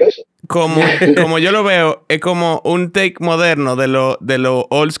 está curioso. Como yo lo veo, es como un take moderno de lo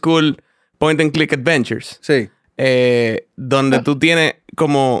old school point and click adventures. Sí. Donde tú tienes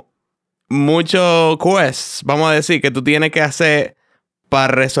como muchos quests, vamos a decir, que tú tienes que hacer para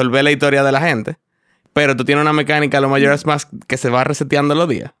resolver la historia de la gente. Pero tú tienes una mecánica, lo mayor es más, que se va reseteando los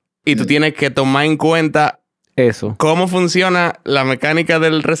días. Y tú tienes que tomar en cuenta eso. ¿Cómo funciona la mecánica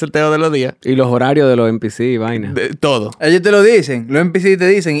del reseteo de los días? Y los horarios de los NPC y vaina. Todo. Ellos te lo dicen. Los NPC te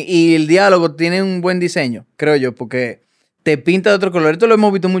dicen. Y el diálogo tiene un buen diseño, creo yo, porque te pinta de otro color. Esto lo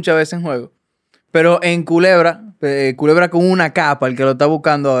hemos visto muchas veces en juegos. Pero en Culebra, Culebra con una capa, el que lo está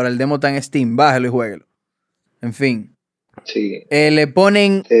buscando ahora, el demo está en Steam, bájalo y juéguelo. En fin. Sí. Le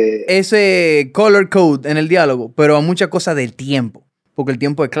ponen ese color code en el diálogo, pero a muchas cosas del tiempo, porque el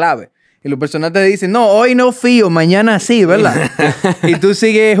tiempo es clave. Y los personajes te dicen, no, hoy no fío, mañana sí, ¿verdad? Y tú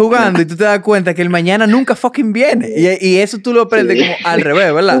sigues jugando y tú te das cuenta que el mañana nunca fucking viene. Y eso tú lo aprendes como al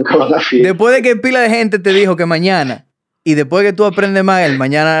revés, ¿verdad? Después de que pila de gente te dijo que mañana, y después que tú aprendes más, el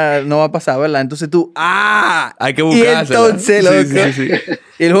mañana no va a pasar, ¿verdad? Entonces tú, hay que buscarse. Y entonces, loco. Sí.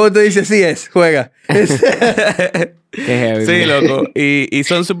 Y el juego te dice, sí es, juega. Qué heavy, sí, loco. Y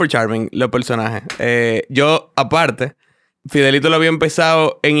son super charming los personajes. Yo, aparte, Fidelito lo había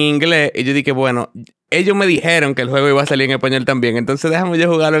empezado en inglés y yo dije, bueno, ellos me dijeron que el juego iba a salir en español también. Entonces déjame yo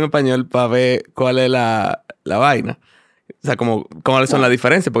jugarlo en español para ver cuál es la vaina. O sea, cuáles son las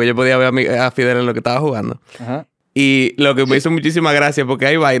diferencias. Porque yo podía ver a Fidel en lo que estaba jugando. Ajá. Y lo que me hizo muchísima gracia porque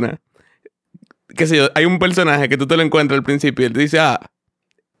hay vaina. Qué sé yo, hay un personaje que tú te lo encuentras al principio y él te dice,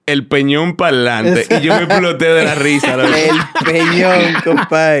 el peñón parlante. Y yo me exploté de la risa. ¿No? El peñón,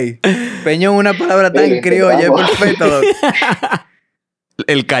 compadre. Peñón, una palabra tan criolla, es perfecto, loco.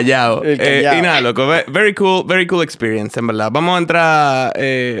 El callao. Y nada, loco. Very cool experience, en verdad. Vamos a entrar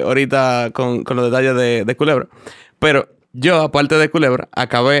ahorita con los detalles de Culebra. Pero yo, aparte de Culebra,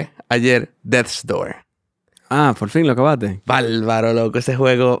 acabé ayer Death's Door. Por fin lo acabaste. Bárbaro, loco. Ese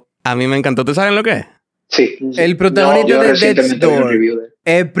juego a mí me encantó. ¿Tú sabes lo que es? Sí. El protagonista de Death's Door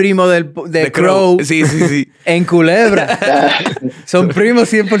es primo de Crow. Sí. En Culebra. Son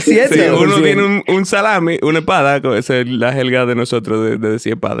primos 100%. Sí, uno tiene un salami, una espada, esa es la jerga de nosotros de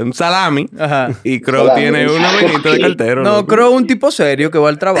decir espada. Un salami. Ajá. Y Crow tiene una vainita de cartero. No, Crow es un tipo serio que va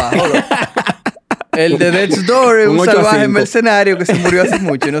al trabajo. El de Death's Door es un salvaje mercenario que se murió hace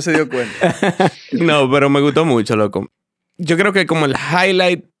mucho y no se dio cuenta. No, pero me gustó mucho, loco. Yo creo que como el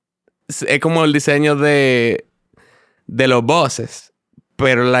highlight es como el diseño de los bosses.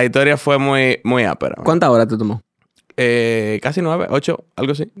 Pero la historia fue muy ápera. ¿Cuántas horas te tomó? Casi 9, 8,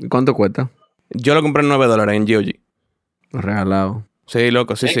 algo así. ¿Cuánto cuesta? Yo lo compré en $9 en GOG. Regalado. Sí,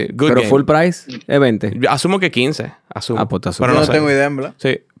 loco, sí. Good pero game. full price es 20. Yo asumo que 15. Asumo. Pues pero yo no tengo idea, ¿verdad?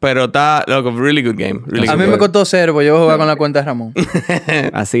 Sí, pero está, loco, really good game. A mí me costó 0, porque yo voy a jugar con la cuenta de Ramón.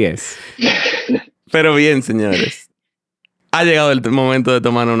 Así es. Pero bien, señores. Ha llegado el momento de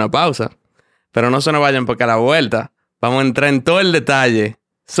tomar una pausa. Pero no se nos vayan porque a la vuelta vamos a entrar en todo el detalle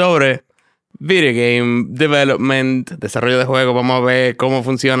sobre video game development, desarrollo de juegos. Vamos a ver cómo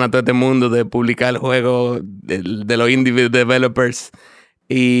funciona todo este mundo de publicar juegos de los indie developers.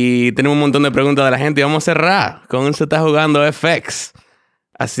 Y tenemos un montón de preguntas de la gente y vamos a cerrar con un Se Está Jugando FX.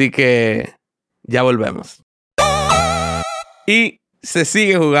 Así que ya volvemos. Y se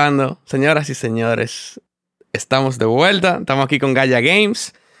sigue jugando, señoras y señores. Estamos de vuelta. Estamos aquí con Gaia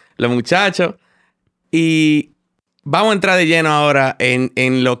Games, los muchachos. Y vamos a entrar de lleno ahora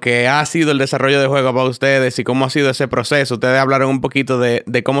en lo que ha sido el desarrollo de juegos para ustedes y cómo ha sido ese proceso. Ustedes hablaron un poquito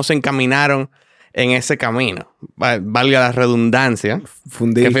de cómo se encaminaron en ese camino. Valga la redundancia.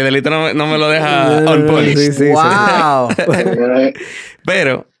 Fundí. Que Fidelito no me lo deja on polish. Sí. ¡Wow!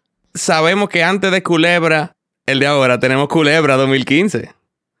 Pero sabemos que antes de Culebra, el de ahora, tenemos Culebra 2015,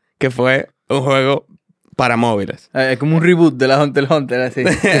 que fue un juego para móviles. Es como un reboot de la Hunter x Hunter, así.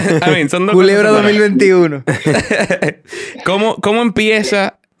 Son dos Culebra cosas 2021. ¿Cómo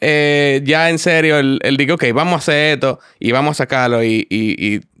empieza ya en serio el digo, ok, vamos a hacer esto y vamos a sacarlo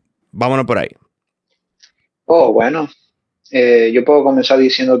y vámonos por ahí? Oh, bueno. Yo puedo comenzar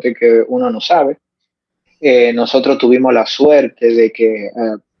diciéndote que uno no sabe. Nosotros tuvimos la suerte de que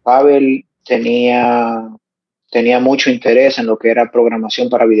Pavel tenía mucho interés en lo que era programación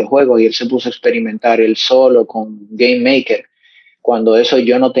para videojuegos y él se puso a experimentar él solo con Game Maker. Cuando eso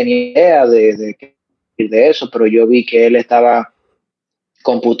yo no tenía idea de eso, pero yo vi que él estaba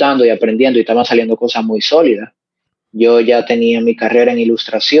computando y aprendiendo y estaban saliendo cosas muy sólidas. Yo ya tenía mi carrera en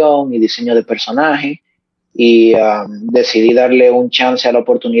ilustración y diseño de personajes y decidí darle un chance a la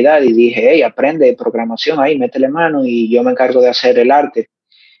oportunidad y dije, hey, aprende programación ahí, métele mano y yo me encargo de hacer el arte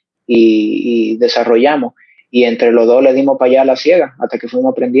y desarrollamos. Y entre los dos le dimos para allá a la ciega hasta que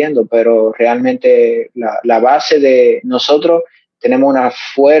fuimos aprendiendo, pero realmente la base de nosotros tenemos una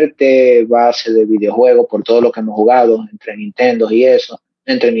fuerte base de videojuegos por todo lo que hemos jugado entre Nintendo y eso,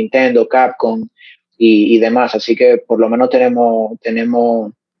 entre Nintendo, Capcom y demás, así que por lo menos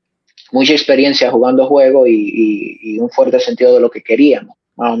tenemos mucha experiencia jugando juegos y un fuerte sentido de lo que queríamos,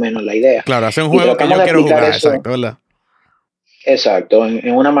 más o menos la idea. Claro, hacer un juego que yo quiero jugar, exacto, ¿verdad? Exacto,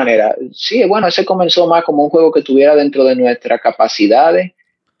 en una manera. Sí, bueno, ese comenzó más como un juego que estuviera dentro de nuestras capacidades,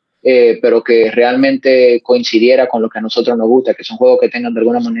 pero que realmente coincidiera con lo que a nosotros nos gusta, que son juegos que tengan de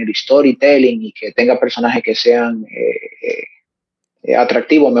alguna manera storytelling y que tengan personajes que sean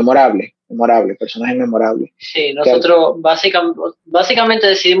atractivos, memorables, personajes memorables. Sí, nosotros básicamente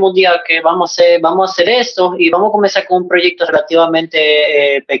decidimos un día que vamos a hacer esto y vamos a comenzar con un proyecto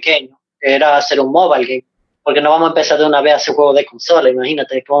relativamente pequeño, que era hacer un mobile game. Porque no vamos a empezar de una vez a hacer juegos de consola,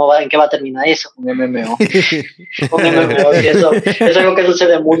 imagínate en qué va a terminar eso. Un MMO. Un MMO, y eso es algo que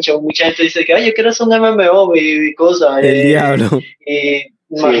sucede mucho. Mucha gente dice que, yo quiero hacer un MMO y cosas. El diablo. Y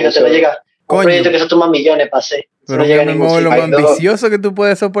imagínate, no llega un proyecto que se toma millones para hacer. Pero un MMO es lo más ambicioso que tú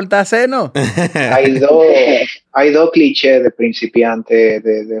puedes soportar hacer, ¿no? Hay dos clichés de principiantes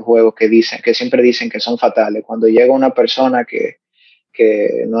de juegos que siempre dicen que son fatales. Cuando llega una persona que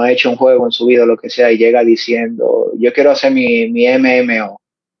no ha hecho un juego en su vida o lo que sea y llega diciendo yo quiero hacer mi MMO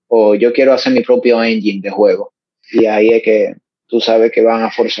o yo quiero hacer mi propio engine de juego, y ahí es que tú sabes que van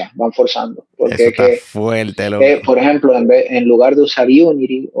forzando porque eso está fuerte, por ejemplo, en lugar de usar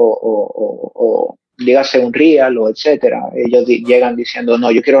Unity o dígase Unreal o etcétera, ellos llegan diciendo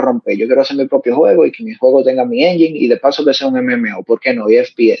no, yo quiero romper, yo quiero hacer mi propio juego y que mi juego tenga mi engine y de paso que sea un MMO, ¿por qué no? Y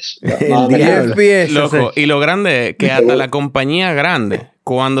FPS. FPS, loco, y lo grande es que hasta la compañía grande,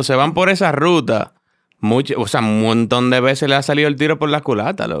 cuando se van por esa ruta, un montón de veces le ha salido el tiro por la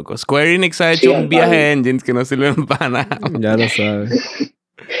culata, loco. Square Enix ha hecho un viaje de engines que no sirven para nada. Ya lo sabes.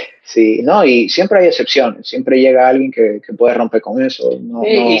 Sí, no, y siempre hay excepciones. Siempre llega alguien que puede romper con eso. No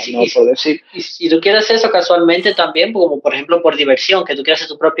puedo decir. Y si tú quieres eso casualmente también, como por ejemplo por diversión, que tú quieras hacer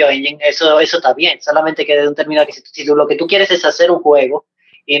tu propio engine, eso está bien. Solamente que de un término que si lo que tú quieres es hacer un juego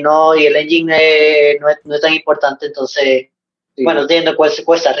y el engine no es tan importante, entonces, sí. Bueno, entiendo cuál se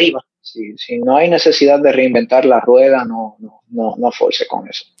cuesta arriba. Sí, si no hay necesidad de reinventar la rueda, no force con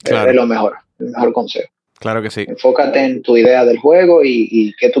eso. Claro. Es el mejor consejo. Claro que sí. Enfócate en tu idea del juego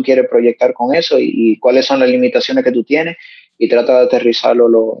y qué tú quieres proyectar con eso y cuáles son las limitaciones que tú tienes y trata de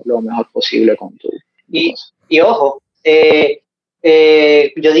aterrizarlo lo mejor posible con tu cosa. Y ojo,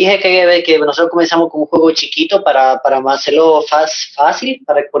 yo dije que nosotros comenzamos con un juego chiquito para hacerlo fácil,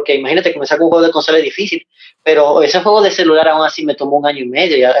 porque imagínate comenzar con un juego de consola es difícil, pero ese juego de celular aún así me tomó 1 año y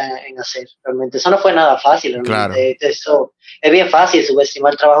medio ya en hacer. Realmente eso no fue nada fácil. Claro. Eso es bien fácil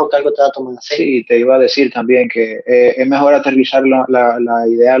subestimar el trabajo que algo te va a tomar hacer. Sí, te iba a decir también que es mejor aterrizar la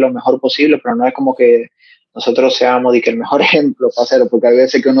idea lo mejor posible, pero no es como que nosotros seamos el mejor ejemplo para hacerlo, porque hay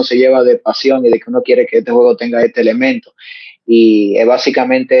veces que uno se lleva de pasión y de que uno quiere que este juego tenga este elemento. Y es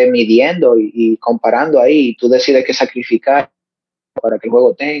básicamente midiendo y comparando ahí, y tú decides qué sacrificar para que el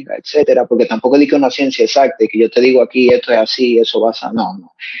juego tenga, etcétera, porque tampoco es que una ciencia exacta y que yo te digo aquí esto es así, eso va a...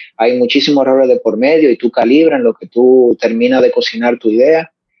 No. Hay muchísimos errores de por medio y tú calibras en lo que tú terminas de cocinar tu idea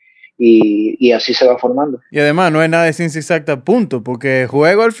y así se va formando. Y además no es nada de ciencia exacta, punto, porque el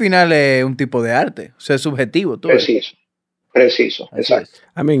juego al final es un tipo de arte, o sea, es subjetivo. Preciso, exacto.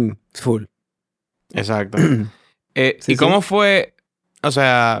 I mean, full. Exacto. ¿Y cómo fue? O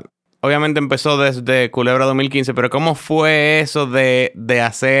sea, obviamente empezó desde Culebra 2015, pero ¿cómo fue eso de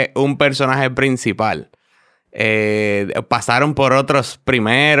hacer un personaje principal? ¿Pasaron por otros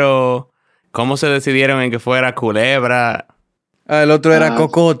primero? ¿Cómo se decidieron en que fuera Culebra? El otro era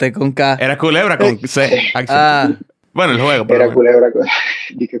Cocote con K. Era Culebra con C. Bueno, el juego. Era Culebra con...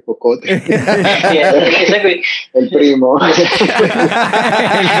 Dije Cocote. El primo. El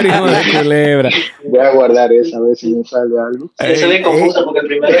primo de Culebra. Voy a guardar esa, a ver si me sale algo. Eso es bien confuso porque el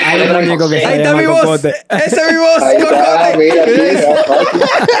primero... Hay un muñeco que ahí está mi voz. Cocote. Ese es mi voz. Ahí está, mira,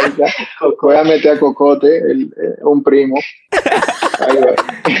 voy a meter a Cocote, un primo. Ahí va.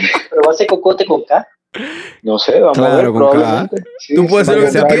 Pero va a ser Cocote con K. No sé, vamos a ver, probablemente. Sí, tú puedes ser lo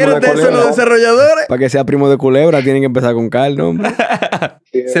que tú quieras, de eso los desarrolladores. Para que sea primo de Culebra, tienen que empezar con K, el nombre.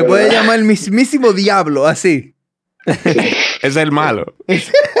 Sí, se puede llamar el mismísimo diablo, así. Sí. Es el malo.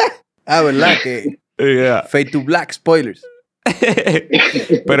 ¿Verdad? Que yeah. Fade to Black, spoilers.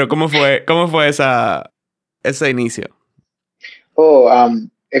 Pero ¿cómo fue ese inicio?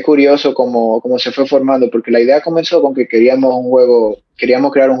 Es curioso cómo se fue formando, porque la idea comenzó con que queríamos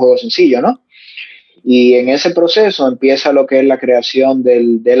crear un juego sencillo, ¿no? Y en ese proceso empieza lo que es la creación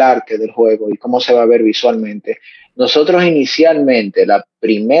del arte del juego y cómo se va a ver visualmente. Nosotros inicialmente, la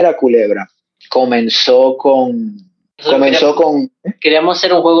primera Culebra, comenzó con... Queríamos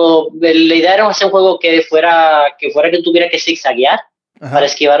hacer un juego... La idea era hacer un juego que tuviera que zigzaguear para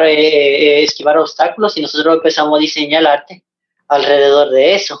esquivar obstáculos, y nosotros empezamos a diseñar el arte alrededor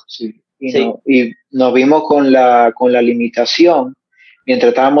de eso. Sí. Y nos vimos con la limitación mientras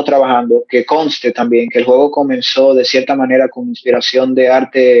estábamos trabajando, que conste también que el juego comenzó de cierta manera con inspiración de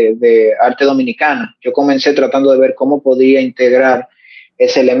arte dominicana. Yo comencé tratando de ver cómo podía integrar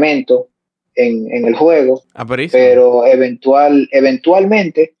ese elemento en el juego, pero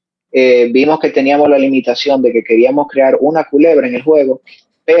eventualmente vimos que teníamos la limitación de que queríamos crear una culebra en el juego,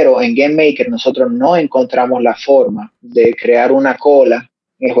 pero en Game Maker nosotros no encontramos la forma de crear una cola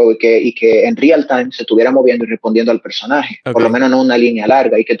en el juego y que en real time se estuviera moviendo y respondiendo al personaje, por lo menos no una línea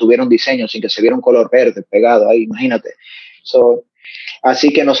larga, y que tuviera un diseño sin que se viera un color verde pegado ahí, imagínate.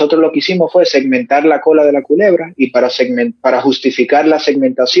 Así que nosotros lo que hicimos fue segmentar la cola de la culebra, y para justificar la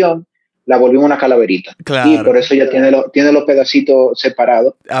segmentación la volvimos una calaverita. Claro. Y por eso ya tiene los pedacitos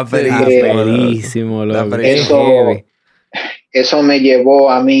separados. Aperísimo. Eso me llevó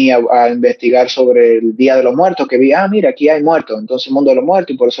a mí a investigar sobre el Día de los Muertos, que vi, mira, aquí hay muertos, entonces el mundo de los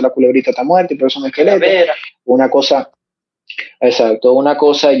muertos, y por eso la culebrita está muerta, y por eso un esqueleto. Una cosa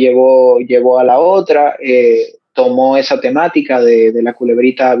llevó a la otra, tomó esa temática de la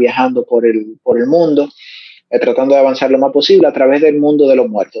culebrita viajando por el mundo, tratando de avanzar lo más posible a través del mundo de los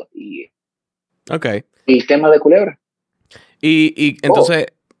muertos. Y el tema de culebra. Y entonces...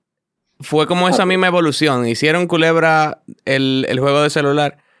 Fue como esa misma evolución. Hicieron Culebra, el juego de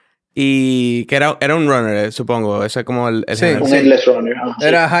celular, y que era un runner, supongo. Ese es como el sí, un endless runner.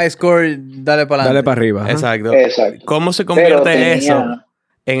 Era high score, dale para adelante. Dale para arriba. Exacto. ¿Cómo se convierte eso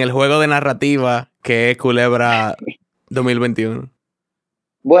en el juego de narrativa que es Culebra 2021?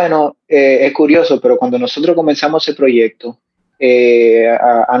 Bueno, es curioso, pero cuando nosotros comenzamos ese proyecto,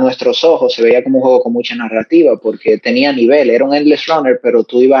 a nuestros ojos se veía como un juego con mucha narrativa, porque tenía nivel, era un endless runner, pero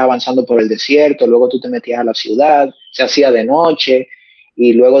tú ibas avanzando por el desierto, luego tú te metías a la ciudad, se hacía de noche,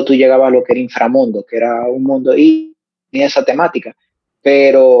 y luego tú llegabas a lo que era inframundo, que era un mundo y esa temática,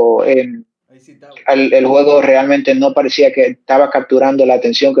 pero el juego realmente no parecía que estaba capturando la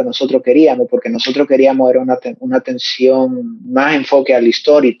atención que nosotros queríamos, porque nosotros queríamos era una atención más enfoque al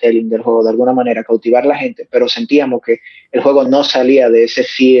storytelling del juego, de alguna manera, cautivar a la gente, pero sentíamos que el juego no salía de ese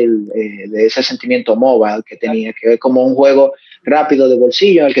feel, de ese sentimiento mobile que tenía, que es como un juego rápido de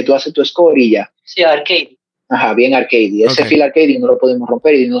bolsillo en el que tú haces tu score y ya. Sí, arcade. Ajá, bien arcade. Y ese feel arcade no lo pudimos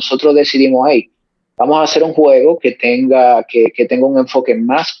romper y nosotros decidimos, hey, vamos a hacer un juego que tenga un enfoque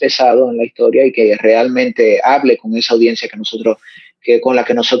más pesado en la historia y que realmente hable con esa audiencia con la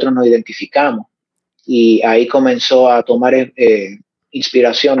que nosotros nos identificamos. Y ahí comenzó a tomar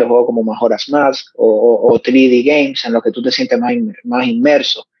inspiración de juegos como Majora's Mask o 3D Games, en los que tú te sientes más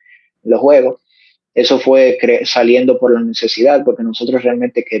inmerso en los juegos. Eso fue saliendo por la necesidad, porque nosotros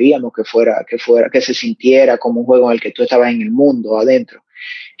realmente queríamos que se sintiera como un juego en el que tú estabas en el mundo adentro.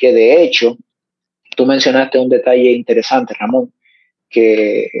 Que de hecho, tú mencionaste un detalle interesante, Ramón,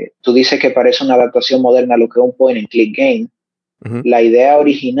 que tú dices que parece una adaptación moderna a lo que es un point and click game. Uh-huh. La idea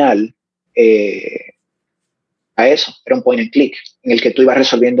original a eso era un point and click, en el que tú ibas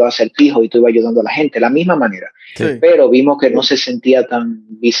resolviendo acertijos y tú ibas ayudando a la gente de la misma manera. Sí. Pero vimos que no se sentía tan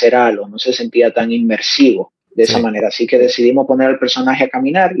visceral o no se sentía tan inmersivo de esa manera. Así que decidimos poner al personaje a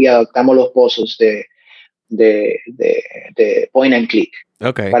caminar y adaptamos los pozos de point and click.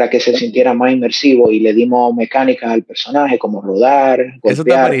 Okay. Para que se sintiera más inmersivo y le dimos mecánicas al personaje como rodar, golpear. Eso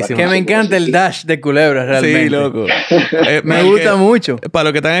está buenísimo. Que me encanta el dash de Culebra realmente. Sí, loco. Me gusta mucho. Para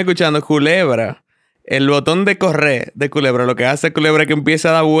los que están escuchando, Culebra, el botón de correr de Culebra, lo que hace Culebra es que empieza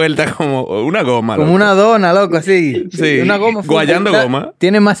a dar vueltas como una goma. Como loco. Una dona, loco, así. Sí. Una goma. Guayando goma.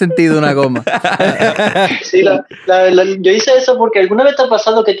 Tiene más sentido una goma. Sí, yo hice eso porque alguna vez te ha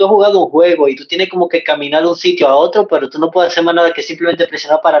pasado que tú has jugado un juego y tú tienes como que caminar de un sitio a otro, pero tú no puedes hacer más nada que simplemente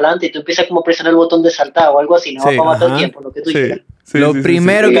presionar para adelante y tú empiezas como a presionar el botón de saltar o algo así, no va a matar el tiempo, lo que tú quieras. Sí, lo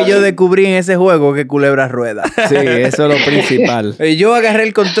primero que yo descubrí en ese juego es que Culebra rueda. Sí, eso es lo principal. Yo agarré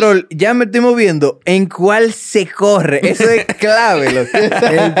el control, ya me estoy moviendo. ¿En cuál se corre? Eso es clave, loco.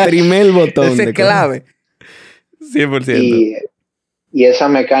 El primer botón. Eso es clave. 100%. Y esa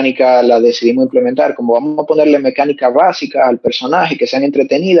mecánica la decidimos implementar. Como vamos a ponerle mecánica básica al personaje, que sean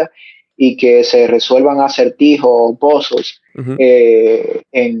entretenidas y que se resuelvan acertijos o pozos uh-huh.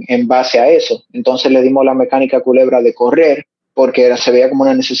 En base a eso. Entonces le dimos la mecánica a Culebra de correr, porque se veía como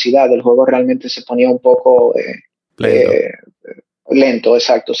una necesidad. El juego realmente se ponía un poco lento,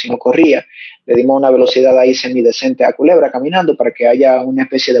 exacto, si no corría. Le dimos una velocidad ahí semidecente a Culebra caminando para que haya una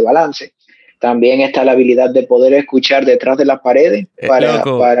especie de balance. También está la habilidad de poder escuchar detrás de las paredes para...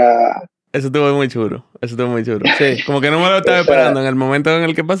 Eso estuvo muy chulo. Sí. Como que no me lo estaba esperando en el momento en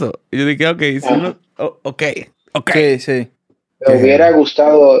el que pasó. Y yo dije, ok. Sí. Me hubiera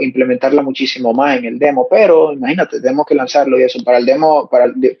gustado implementarla muchísimo más en el demo, pero imagínate, tenemos que lanzarlo y eso para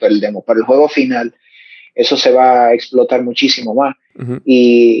el juego final, eso se va a explotar muchísimo más. Uh-huh.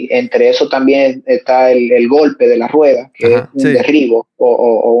 Y entre eso también está el golpe de la rueda, que es un derribo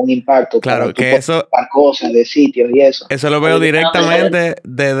o un impacto. Claro, que eso... cosas de sitios y eso. Eso lo veo directamente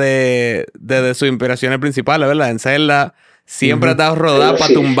desde sus inspiraciones principales, ¿verdad? En Zelda siempre ha estado rodado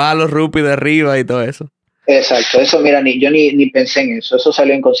para tumbar los rupis de arriba y todo eso. Exacto, eso mira, yo ni pensé en eso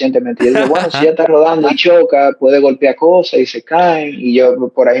salió inconscientemente. Yo digo, bueno, si ya está rodando y choca, puede golpear cosas y se caen, y yo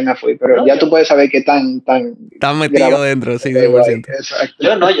por ahí me fui, pero ya tú puedes saber que tan metido grabado dentro, sí, 100%.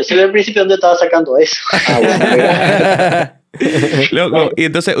 Exacto. Yo sé al principio dónde estaba sacando eso. Loco, y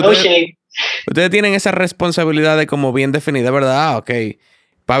entonces ustedes tienen esa responsabilidad de como bien definida, ¿verdad? Ok,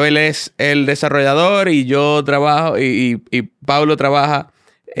 Pavel es el desarrollador y yo trabajo, y Pablo trabaja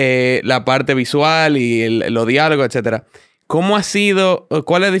la parte visual y los diálogos, etcétera. ¿Cómo ha sido,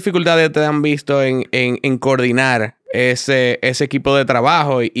 cuáles dificultades te han visto en coordinar ese equipo de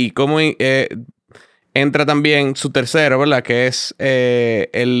trabajo y cómo entra también su tercero, ¿verdad? Que es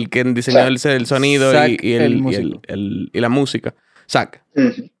el que diseñó el sonido y la música. Zach.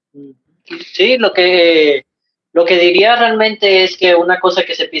 Sí, lo que diría realmente es que una cosa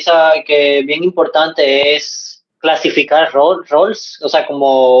que se piensa que bien importante es clasificar roles, o sea,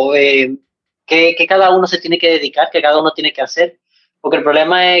 como que cada uno se tiene que dedicar, que cada uno tiene que hacer, porque el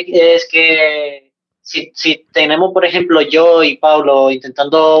problema es que si tenemos, por ejemplo, yo y Pablo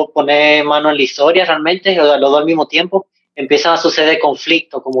intentando poner mano en la historia realmente, o sea, los dos al mismo tiempo, empiezan a suceder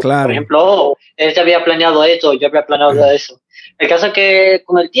conflictos, como claro. por ejemplo, él ya había planeado esto, yo había planeado eso. El caso es que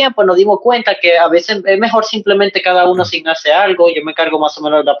con el tiempo nos dimos cuenta que a veces es mejor simplemente cada uno asignarse algo. Yo me encargo más o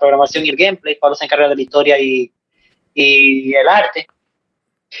menos de la programación y el gameplay, Pablo se encarga de la historia y el arte.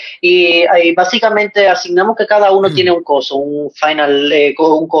 Y ahí básicamente asignamos que cada uno tiene un coso, un final,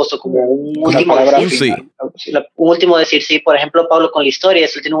 un coso, como un último decir. Un último decir, sí. Por ejemplo, Pablo con la historia,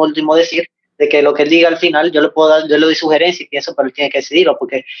 eso tiene un último decir, de que lo que él diga al final, yo le doy sugerencias y pienso, pero él tiene que decidirlo,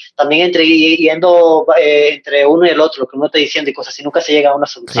 porque también yendo entre uno y el otro, lo que uno está diciendo y cosas así, nunca se llega a una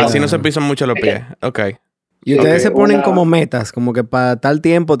solución. Así no se pisan mucho los pies. Ok. Y ustedes se ponen como metas, como que para tal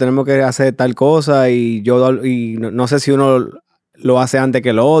tiempo tenemos que hacer tal cosa y no sé si uno lo hace antes que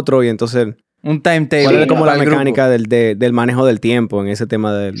el otro y entonces... Un timetable. ¿Cuál es como la mecánica del manejo del tiempo en ese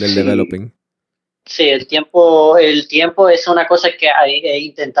tema del developing? Sí, el tiempo es una cosa que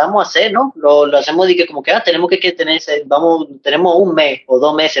intentamos hacer, ¿no? Lo hacemos de que como que tenemos que tener, tenemos 1 mes o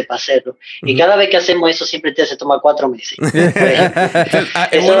 2 meses para hacerlo. Y cada vez que hacemos eso siempre se toma 4 meses.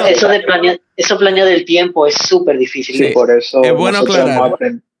 Eso planear el tiempo es súper difícil. Sí. Y por eso es bueno aclarar.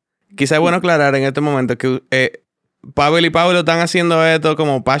 Quizá es bueno aclarar en este momento que Pavel y Pablo están haciendo esto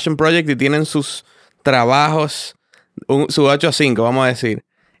como passion project y tienen sus trabajos, su 8 a 5, vamos a decir.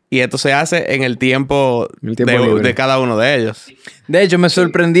 Y esto se hace en el tiempo de cada uno de ellos. De hecho, me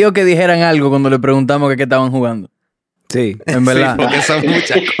sorprendió que dijeran algo cuando le preguntamos que qué estaban jugando. Sí, en verdad. Sí, porque son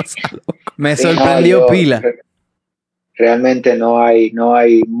muchas cosas. Me sorprendió pila. Realmente no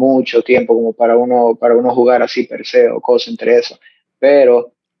hay mucho tiempo como para uno jugar así per se o cosas entre eso.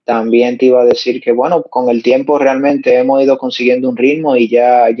 Pero también te iba a decir que, bueno, con el tiempo realmente hemos ido consiguiendo un ritmo y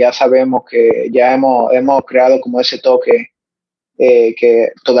ya sabemos que ya hemos creado como ese toque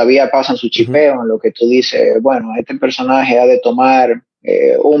que todavía pasan su chipeo en lo que tú dices, bueno, este personaje ha de tomar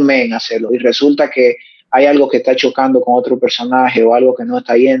 1 mes en hacerlo y resulta que hay algo que está chocando con otro personaje o algo que no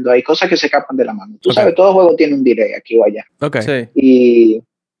está yendo, hay cosas que se escapan de la mano. Tú sabes, todo juego tiene un delay aquí o allá. Okay. Sí.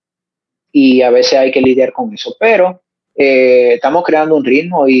 Y a veces hay que lidiar con eso, pero estamos creando un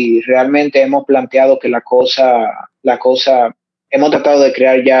ritmo y realmente hemos planteado que la cosa hemos tratado de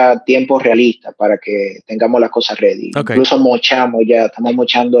crear ya tiempos realistas para que tengamos las cosas ready. Okay. Incluso estamos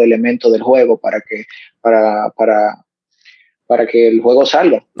mochando elementos del juego para que el juego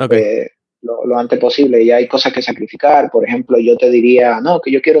salga lo antes posible. Y hay cosas que sacrificar. Por ejemplo, yo te diría, no,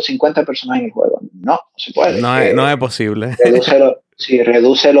 que yo quiero 50 personajes en el juego. No se puede. No es posible.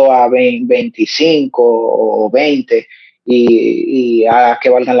 Redúcelo a 25 o 20 y haga que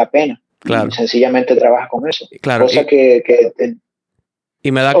valgan la pena. Claro. Y sencillamente trabaja con eso. Claro. Cosa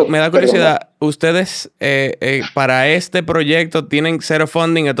y me da curiosidad, ustedes para este proyecto tienen cero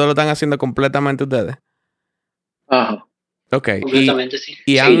funding, esto lo están haciendo completamente ustedes. Ajá. Ok. Completamente sí.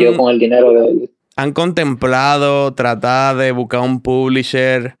 Sí, yo con el dinero de... ¿Han contemplado tratar de buscar un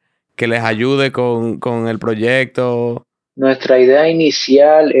publisher que les ayude con el proyecto? Nuestra idea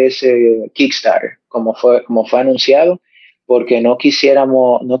inicial es Kickstarter, como fue anunciado, porque no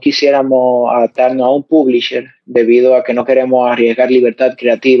quisiéramos adaptarnos a un publisher debido a que no queremos arriesgar libertad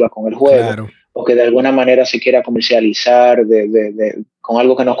creativa con el juego, claro, o que de alguna manera se quiera comercializar con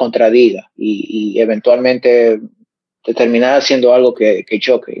algo que nos contradiga y eventualmente terminar haciendo algo que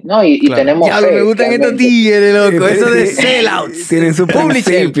choque, ¿no? Y claro, tenemos ya me gustan estos tigres, loco, eso de sellouts. Tienen su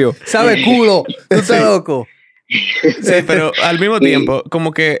principio. ¿Sabe culo? Tú estás loco. Sí, pero al mismo tiempo,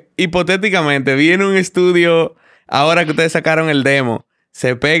 como que hipotéticamente viene un estudio, ahora que ustedes sacaron el demo,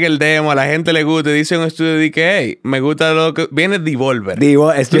 se pega el demo, a la gente le gusta, y dice un estudio de que, hey, me gusta lo que... Viene Devolver.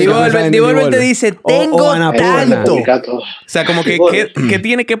 Devolver te dice, tengo tanto. O sea, como que, ¿qué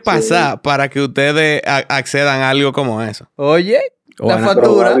tiene que pasar para que ustedes accedan a algo como eso? Oye, la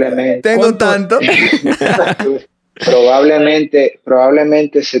factura, tengo tanto.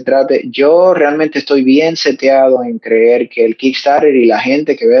 Probablemente se trate... Yo realmente estoy bien seteado en creer que el Kickstarter y la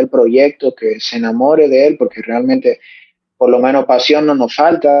gente que ve el proyecto, que se enamore de él, porque realmente, por lo menos pasión no nos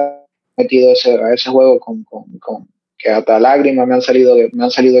falta. He metido a ese juego con que hasta lágrimas me han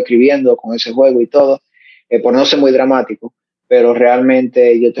salido escribiendo con ese juego y todo, por no ser muy dramático, pero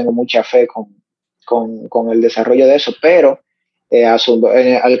realmente yo tengo mucha fe con el desarrollo de eso, pero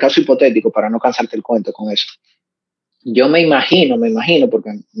al caso hipotético, para no cansarte el cuento con eso, yo me imagino, porque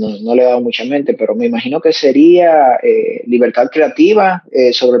no le he dado mucha mente, pero me imagino que sería libertad creativa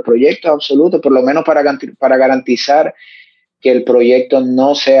sobre el proyecto absoluto, por lo menos para garantizar que el proyecto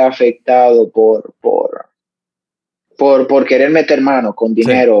no sea afectado por querer meter mano con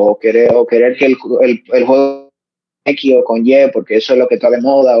dinero, sí, o querer que el juego X o con Y, porque eso es lo que está de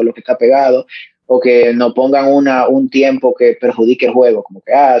moda o lo que está pegado, o que nos pongan un tiempo que perjudique el juego, como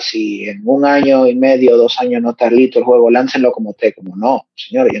que, si en 1 año y medio, 2 años no está listo el juego, láncenlo como esté, como no,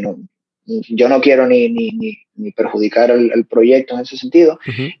 señor, yo no quiero ni perjudicar el proyecto en ese sentido,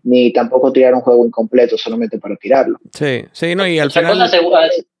 ni tampoco tirar un juego incompleto solamente para tirarlo. Sí, no, y al final...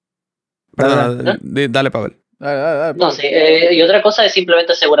 Perdona, dale, Pavel. No, sí. Y otra cosa es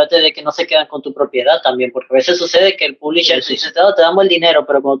simplemente asegurarte de que no se quedan con tu propiedad también, porque a veces sucede que el publisher dice, te damos el dinero,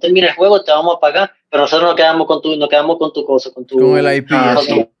 pero cuando termine el juego te vamos a pagar, pero nosotros nos quedamos con tu cosa, con el IP.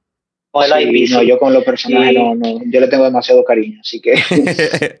 Con el IP. No, yo con los personajes no, yo le tengo demasiado cariño, así que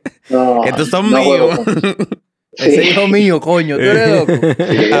no. Estos son míos. Ese hijo mío, coño, tú eres loco.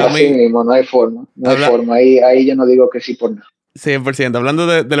 Así mismo, no hay forma. Ahí yo no digo que sí por nada. 100%. Hablando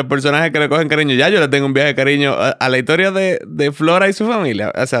de los personajes que le cogen cariño, ya yo le tengo un viaje de cariño a la historia de Flora y su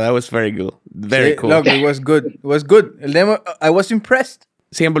familia. O sea, that was very good. Very cool. Loco, it was good. It was good. El demo, I was impressed.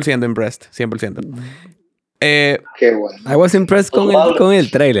 100% impressed. 100%. Qué bueno. I was impressed con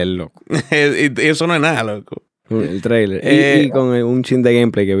el trailer, loco. y eso no es nada, loco. El trailer. Y con un chin de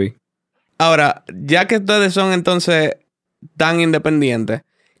gameplay que vi. Ahora, ya que ustedes son entonces tan independientes,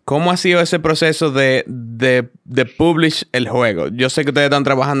 ¿cómo ha sido ese proceso de publish el juego? Yo sé que ustedes están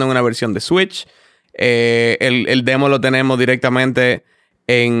trabajando en una versión de Switch. El demo lo tenemos directamente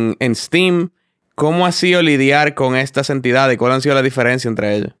en Steam. ¿Cómo ha sido lidiar con estas entidades? ¿Cuál ha sido la diferencia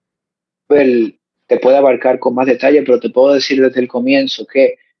entre ellas? Te puede abarcar con más detalle, pero te puedo decir desde el comienzo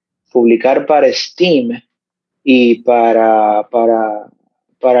que publicar para Steam y para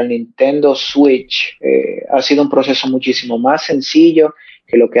Nintendo Switch ha sido un proceso muchísimo más sencillo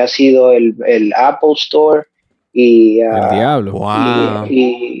que lo que ha sido el Apple Store y el diablo. Wow.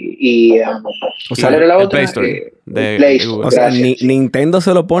 O sea, era la otra? Play Store. Play Store. O sea, Nintendo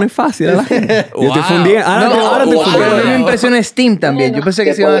se lo pone fácil a la gente. Wow. Yo estoy fundiendo. Ahora te Pero a mí me impresiona Steam también. Yo pensé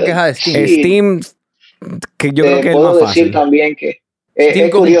que se iban a quejar de Steam. Steam, que yo creo que es más fácil. Puedo decir también que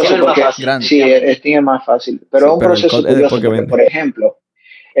es curioso porque Steam es más fácil. Pero es un proceso curioso porque, por ejemplo,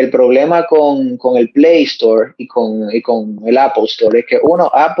 el problema con el Play Store y con el Apple Store es que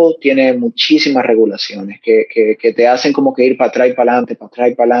Apple tiene muchísimas regulaciones que te hacen como que ir para atrás y para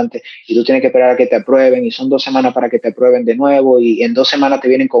adelante, y tú tienes que esperar a que te aprueben, y son 2 semanas para que te aprueben de nuevo, y en 2 semanas te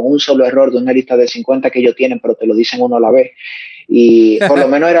vienen con un solo error de una lista de 50 que ellos tienen, pero te lo dicen uno a la vez. Y por lo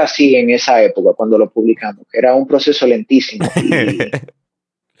menos era así en esa época cuando lo publicamos, que era un proceso lentísimo.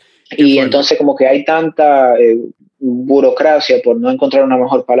 Y entonces como que hay tanta burocracia, por no encontrar una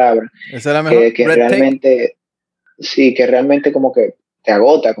mejor palabra, que realmente que realmente como que te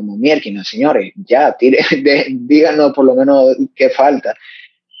agota, como mierda, señores, ya, díganos por lo menos qué falta.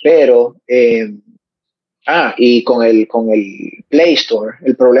 Pero y con el Play Store,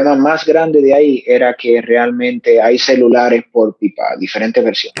 el problema más grande de ahí era que realmente hay celulares por diferentes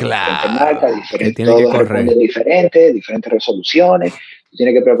versiones, diferentes marcas, diferentes resoluciones. Tú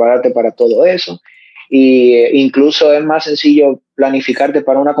tienes que prepararte para todo eso. Y incluso es más sencillo planificarte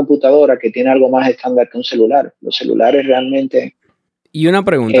para una computadora que tiene algo más estándar que un celular. Los celulares realmente... Y una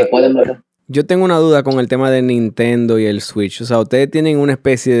pregunta. Yo tengo una duda con el tema de Nintendo y el Switch. O sea, ¿ustedes tienen una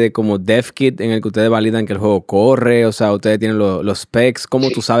especie de como dev kit en el que ustedes validan que el juego corre? O sea, ¿ustedes tienen los specs? ¿Cómo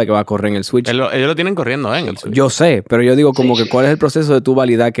tú sabes que va a correr en el Switch? Ellos lo tienen corriendo en el Switch. Yo sé, pero yo digo como que ¿cuál es el proceso de tú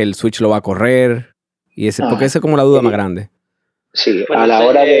validar que el Switch lo va a correr? Porque esa es como la duda más grande. Sí, bueno, a la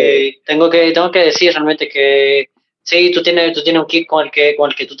hora de... Tengo que decir realmente que sí, tú tienes un kit con el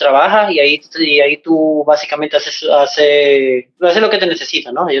que tú trabajas, y ahí tú básicamente haces lo que te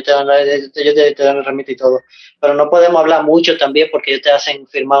necesitas, ¿no? Ellos te dan la herramienta y todo. Pero no podemos hablar mucho también porque ellos te hacen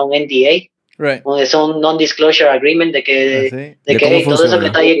firmar un NDA. Right. Es un non-disclosure agreement de que todo eso que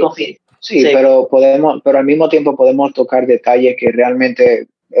está ahí es confidencial. Sí, pero al mismo tiempo podemos tocar detalles que realmente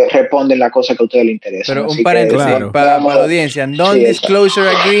responden la cosa que a ustedes les interesa. Pero un paréntesis para la audiencia. Non-disclosure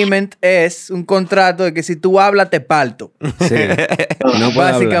agreement es un contrato de que si tú hablas te parto. Sí. No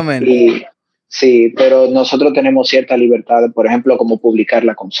básicamente. Sí, pero nosotros tenemos cierta libertad, por ejemplo, como publicar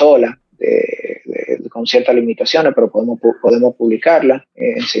la consola con ciertas limitaciones, pero podemos publicarla,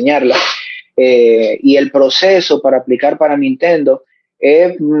 enseñarla. Y el proceso para aplicar para Nintendo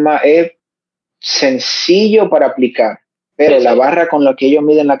es sencillo para aplicar. Pero la barra con la que ellos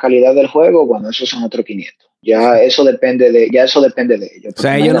miden la calidad del juego, bueno, esos son otros 500. Eso depende de ellos. O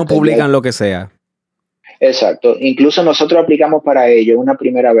sea, ellos no publican lo que sea. Exacto. Incluso nosotros aplicamos para ellos una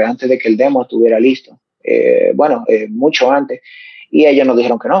primera vez antes de que el demo estuviera listo. Mucho antes. Y ellos nos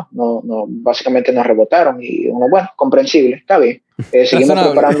dijeron que no, básicamente nos rebotaron. Y bueno, comprensible, está bien. Seguimos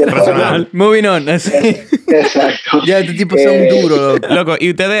preparando el juego. Moving on. Exacto. Ya, estos tipos son duros, loco.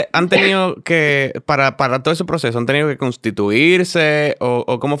 ¿Y ustedes han tenido que, para todo ese proceso, han tenido que constituirse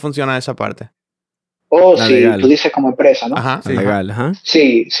o cómo funciona esa parte? Oh, sí, legal. Tú dices como empresa, ¿no? Ajá, sí, legal, ajá.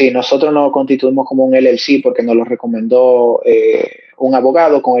 Sí, nosotros nos constituimos como un LLC porque nos lo recomendó un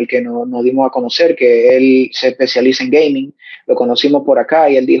abogado con el que nos dimos a conocer, que él se especializa en gaming. Lo conocimos por acá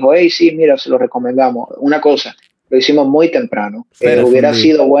y él dijo, hey, sí, mira, se lo recomendamos. Una cosa, lo hicimos muy temprano. Hubiera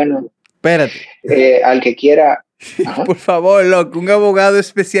sido bueno. Espérate. Al que quiera... Ajá. Por favor, loco, un abogado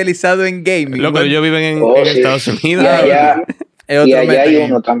especializado en gaming. Loco, ellos viven en Estados Unidos. Y allá hay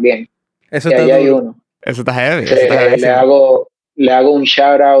uno también. Eso está allá hay uno. Eso está heavy. Le hago un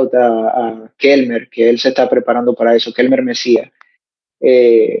shout out a Kelmer, que él se está preparando para eso. Kelmer Mesías.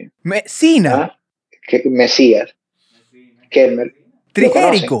 Mesina. Mesías. Kelmer.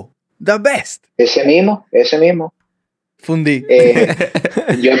 Trigérico. The best. Ese mismo. Fundí.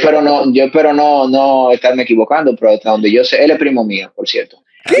 Yo espero no estarme equivocando, pero hasta donde yo sé, él es primo mío, por cierto.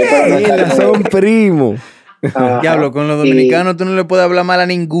 Son primos. Diablo, con los dominicanos tú no le puedes hablar mal a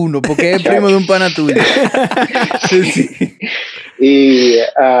ninguno, porque es primo de un pana tuyo. Sí. Y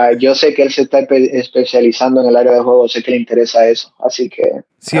yo sé que él se está especializando en el área de juegos, sé que le interesa eso, así que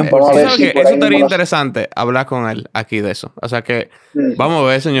vamos a ver si eso estaría interesante hablar con él aquí de eso. O sea que vamos a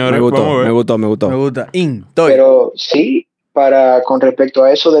ver, señores. Me gustó. Pero sí, con respecto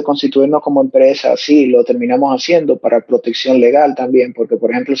a eso de constituirnos como empresa, sí, lo terminamos haciendo para protección legal también, porque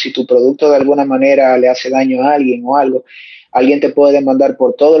por ejemplo, si tu producto de alguna manera le hace daño a alguien o algo, alguien te puede demandar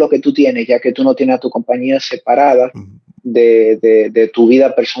por todo lo que tú tienes, ya que tú no tienes a tu compañía separada de tu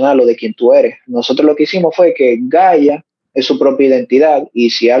vida personal o de quien tú eres. Nosotros lo que hicimos fue que Gaia es su propia identidad y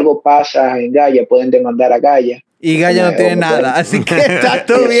si algo pasa en Gaia pueden demandar a Gaia. Y Gaia no tiene nada, así que está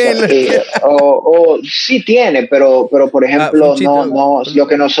todo bien. Sí tiene, pero por ejemplo, no lo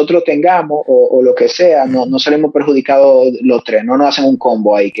que nosotros tengamos o lo que sea, no salimos perjudicados los tres, no nos hacen un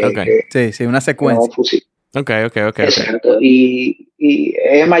combo ahí. Sí, una secuencia. Exacto. Y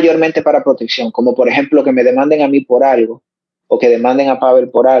es mayormente para protección, como por ejemplo que me demanden a mí por algo, o que demanden a Pavel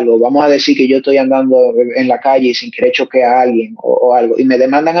por algo. Vamos a decir que yo estoy andando en la calle y sin querer choquear a alguien o algo, y me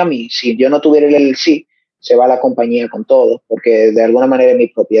demandan a mí. Si yo no tuviera el LLC, se va a la compañía con todo, porque de alguna manera es mi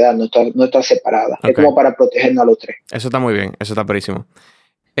propiedad, no está separada. Es como para protegernos a los tres. Eso está muy bien, eso está perísimo.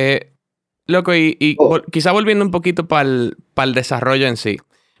 Loco, quizá volviendo un poquito para el desarrollo en sí.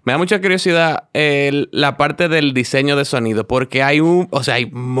 Me da mucha curiosidad la parte del diseño de sonido, porque hay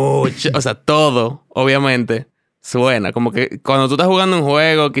mucho, todo, obviamente, suena. Como que cuando tú estás jugando un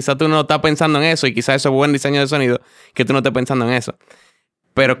juego, quizá tú no estás pensando en eso, y quizá eso es buen diseño de sonido, que tú no estés pensando en eso.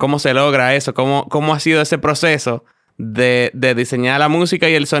 Pero ¿cómo se logra eso? ¿Cómo ha sido ese proceso de diseñar la música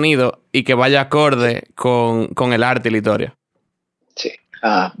y el sonido y que vaya acorde con el arte y la historia? Sí.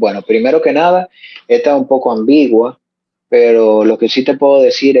 Bueno, primero que nada, esta es un poco ambigua, pero lo que sí te puedo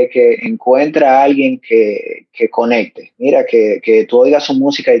decir es que encuentra a alguien que conecte. Mira, que tú oigas su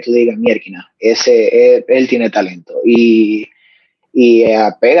música y tú digas, mierda, él tiene talento. Y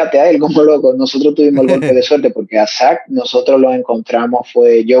apégate a él como loco. Nosotros tuvimos el golpe de suerte porque a Zach nosotros lo encontramos,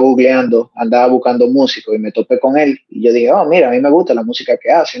 fue yo googleando, andaba buscando músicos y me topé con él y yo dije, mira, a mí me gusta la música que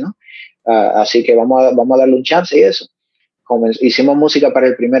hace, ¿no? Así que vamos a darle un chance y eso. Hicimos música para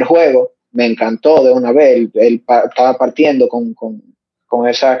el primer juego, me encantó de una vez, él estaba partiendo con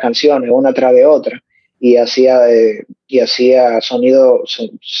esas canciones una tras de otra y hacía sonidos,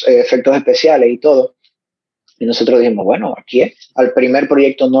 efectos especiales y todo. Y nosotros dijimos, bueno, aquí es. Al primer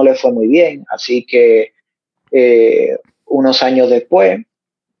proyecto no le fue muy bien, así que unos años después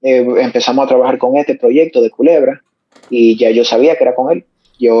empezamos a trabajar con este proyecto de Culebra y ya yo sabía que era con él.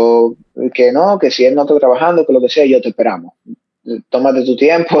 Que si él no está trabajando, que lo que sea, yo te esperamos. Tómate tu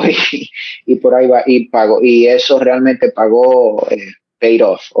tiempo y por ahí va. Y pago. Y eso realmente pagó, paid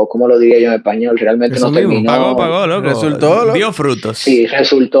off, o como lo diría yo en español, realmente eso nos mismo, terminó. Pagó, loco. Resultó. Dio frutos. Sí,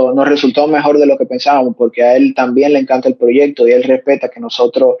 nos resultó mejor de lo que pensábamos, porque a él también le encanta el proyecto y él respeta que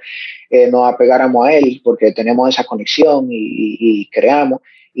nosotros nos apegáramos a él, porque tenemos esa conexión y creamos.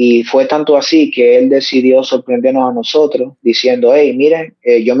 Y fue tanto así que él decidió sorprendernos a nosotros diciendo, hey, miren,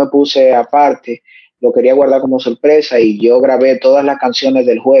 yo me puse aparte, lo quería guardar como sorpresa y yo grabé todas las canciones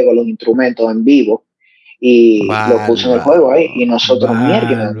del juego, los instrumentos en vivo y lo puse en el juego ahí y nosotros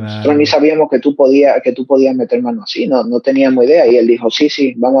nosotros ni sabíamos que tú podías meter mano así, no teníamos idea y él dijo,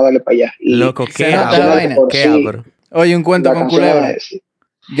 sí, vamos a darle para allá. Y loco, ¿qué Oye, un cuento con Culebra.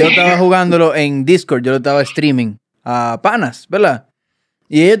 Yo estaba jugándolo en Discord, yo lo estaba streaming a panas, ¿verdad?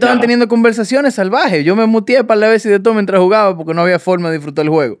 Y ellos estaban teniendo conversaciones salvajes. Yo me muteé un par de veces de todo mientras jugaba porque no había forma de disfrutar el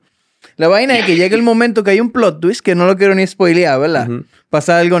juego. La vaina es que llega el momento que hay un plot twist que no lo quiero ni spoilear, ¿verdad?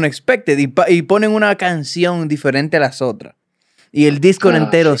 Pasa algo unexpected y ponen una canción diferente a las otras. Y el Discord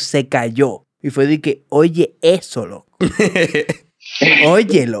entero se cayó. Y fue de que, oye, eso, loco.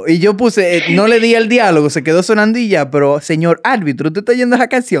 Óyelo. Y yo puse, no le di el diálogo, se quedó sonando y ya, pero señor árbitro, usted está oyendo esa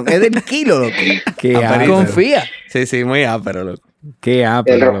canción, es del kilo, loco. Qué confía. Sí, muy ápero, loco. Qué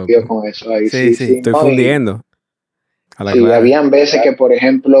ápero, Él rompió loco. con eso ahí. Sí. Estoy fundiendo. Sí, habían veces que, por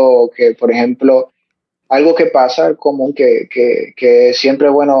ejemplo, algo que pasa común que siempre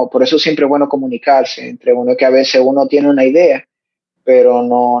es bueno, por eso siempre es bueno comunicarse entre uno, que a veces uno tiene una idea, pero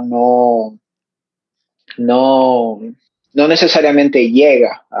no necesariamente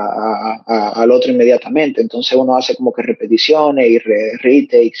llega al otro inmediatamente. Entonces uno hace como que repeticiones y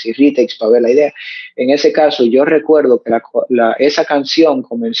retakes para ver la idea. En ese caso, yo recuerdo que esa canción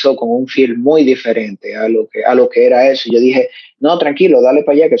comenzó con un feel muy diferente a lo que era eso. Yo dije, no, tranquilo, dale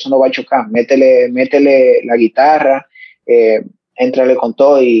para allá, que eso no va a chocar. Métele la guitarra, éntrale con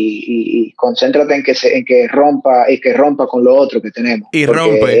todo y concéntrate en que rompa con lo otro que tenemos. Y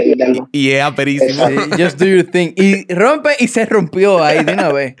rompe. Y es aperísimo. Sí, just do your thing. Y rompe y se rompió ahí de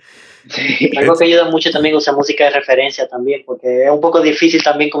una vez. Sí. Algo que ayuda mucho también usar música de referencia también, porque es un poco difícil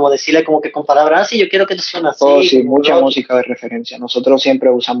también como decirle como que con palabras, sí, yo quiero que te suene así. Oh, sí, mucha música de referencia. Nosotros siempre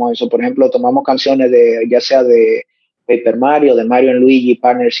usamos eso. Por ejemplo, tomamos canciones ya sea de Paper Mario, de Mario and Luigi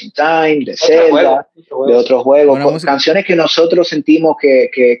Partners in Time, de Zelda, de otros juegos, canciones que nosotros sentimos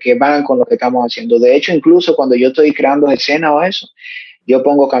que van con lo que estamos haciendo. De hecho, incluso cuando yo estoy creando escenas o eso, yo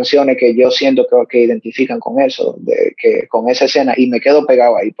pongo canciones que yo siento que identifican con eso, con esa escena, y me quedo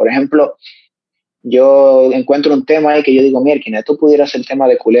pegado ahí. Por ejemplo, yo encuentro un tema ahí que yo digo, mira, esto pudiera ser el tema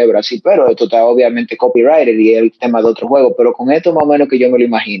de Culebra, sí, pero esto está obviamente copyrighted y es el tema de otro juego, pero con esto más o menos que yo me lo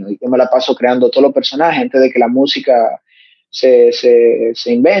imagino, y yo me la paso creando todos los personajes antes de que la música se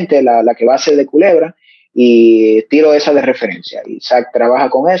invente, la que va a ser de Culebra, y tiro esa de referencia, y Zack trabaja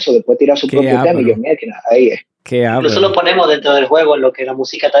con eso, después tira su propio tema, y yo, mira, ahí es. Incluso lo ponemos dentro del juego en lo que la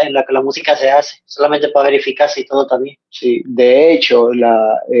música se hace, solamente para verificar si todo está bien. Sí, de hecho,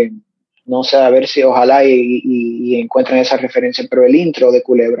 no sé, a ver si ojalá y encuentren esa referencia, pero el intro de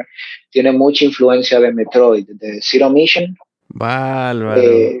Culebra tiene mucha influencia de Metroid, de Zero Mission. Bárbaro.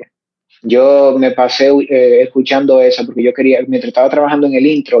 Yo me pasé escuchando esa porque yo quería, mientras estaba trabajando en el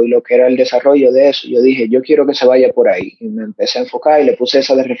intro y lo que era el desarrollo de eso, yo dije, yo quiero que se vaya por ahí. Y me empecé a enfocar y le puse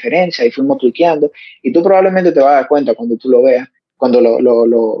esa de referencia y fuimos tweakeando. Y tú probablemente te vas a dar cuenta cuando tú lo veas, cuando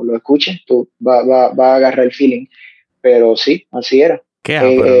lo escuches, tú vas a agarrar el feeling. Pero sí, así era.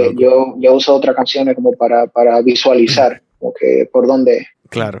 Yo uso otras canciones como para visualizar como que por dónde.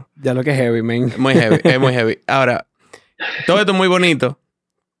 Claro. Ya lo que es heavy, man. Muy heavy, es muy heavy. Ahora, todo esto es muy bonito,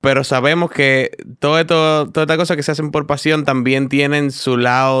 pero sabemos que toda esta cosa que se hacen por pasión también tienen su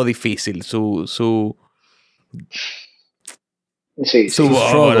lado difícil, su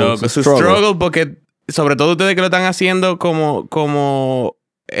struggle, porque sobre todo ustedes que lo están haciendo como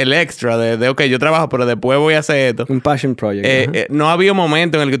el extra de ok, yo trabajo, pero después voy a hacer esto. Un passion project. No ha habido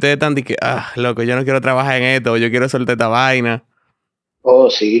momento en el que ustedes están de que, loco, yo no quiero trabajar en esto, yo quiero soltar esta vaina.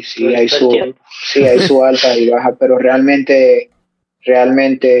 Oh, sí, hay su alta y baja, pero realmente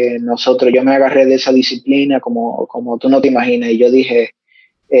yo me agarré de esa disciplina como tú no te imaginas, y yo dije,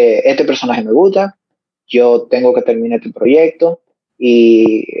 este personaje me gusta, yo tengo que terminar este proyecto,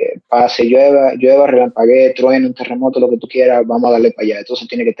 y pase, llueva, relampaguee, truene, un terremoto, lo que tú quieras, vamos a darle para allá, entonces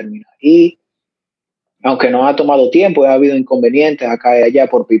tiene que terminar. Y aunque nos ha tomado tiempo, ha habido inconvenientes acá y allá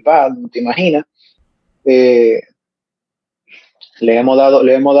por pipa, no te imaginas, le hemos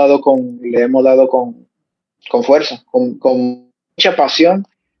dado con fuerza, con mucha pasión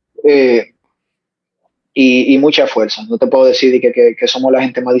y mucha fuerza. No te puedo decir que somos la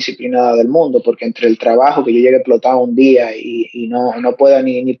gente más disciplinada del mundo, porque entre el trabajo que yo llegue a explotar un día y no pueda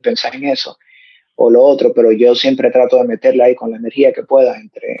ni pensar en eso o lo otro, pero yo siempre trato de meterla ahí con la energía que pueda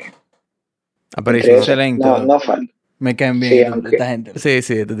entre excelente. No falta. Me caen bien esta gente. Sí,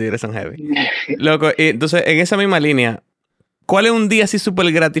 estos tigres son heavy. Loco, y entonces, en esa misma línea, ¿cuál es un día así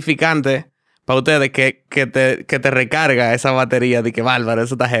súper gratificante para ustedes que te recarga esa batería de que bárbaro,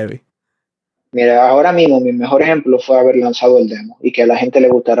 eso está heavy? Mira, ahora mismo mi mejor ejemplo fue haber lanzado el demo y que a la gente le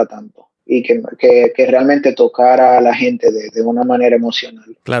gustara tanto y que realmente tocara a la gente de una manera emocional.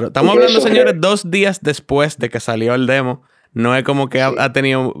 Claro, estamos hablando, señores, 2 días después de que salió el demo. No es como que ha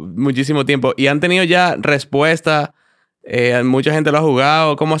tenido muchísimo tiempo. ¿Y han tenido ya respuesta? ¿Mucha gente lo ha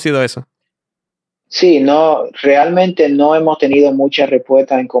jugado? ¿Cómo ha sido eso? Sí, realmente no hemos tenido muchas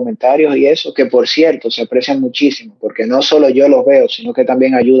respuestas en comentarios y eso, que por cierto se aprecian muchísimo, porque no solo yo los veo, sino que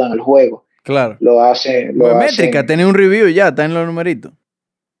también ayudan al juego. Claro. Lo hace. Métrica, tenés un review ya, está en los numeritos.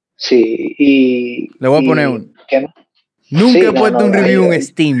 Sí, y... Le voy a poner uno. ¿Qué no? Nunca he puesto un review en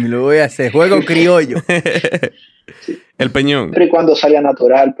Steam, lo voy a hacer. Juego criollo. Sí. El peñón. Pero y cuando salga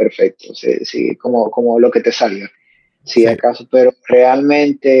natural, perfecto. Sí, como lo que te salga. si acaso, pero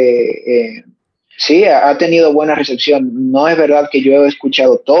realmente sí, ha tenido buena recepción. No es verdad que yo he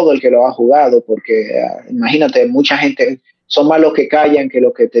escuchado todo el que lo ha jugado, porque imagínate, mucha gente, son más los que callan que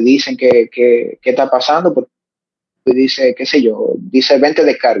los que te dicen que está pasando, porque dice, qué sé yo, dice 20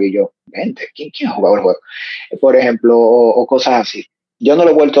 descargas y yo, 20, ¿quién ha jugado el juego? Por ejemplo, o cosas así. Yo no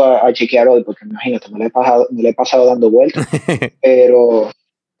lo he vuelto a chequear hoy, porque imagínate, me lo he pasado dando vueltas, pero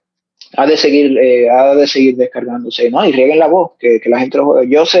ha de seguir descargándose, ¿no? Y rieguen la voz, que la gente lo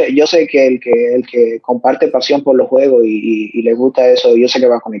juegue. Yo sé que el que comparte pasión por los juegos y le gusta eso, yo sé que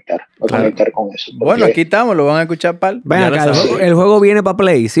va a conectar con eso. Bueno, aquí estamos, lo van a escuchar, Pal. Ven acá, ¿el juego viene para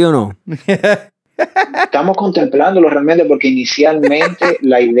Play, sí o no? Estamos contemplándolo realmente, porque inicialmente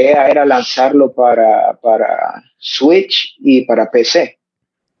la idea era lanzarlo para Switch y para PC,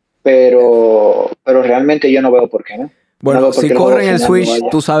 pero realmente yo no veo por qué, ¿no? Bueno, si corre en el Switch,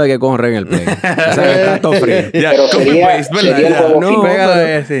 tú sabes que corre en el Play. O sea, está todo frío. Pero sería el juego no,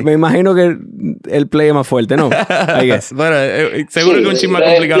 me imagino que el Play es más fuerte, ¿no? I guess. Bueno, seguro que un chip más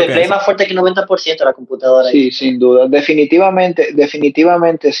complicado. El Play es más fuerte que el 90% de la computadora. Sí, sin duda. Definitivamente,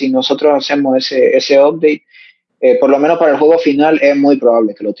 si nosotros hacemos ese update, por lo menos para el juego final, es muy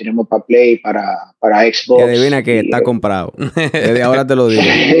probable que lo tiremos para Play, para Xbox. Que adivina que está comprado. Desde ahora te lo digo.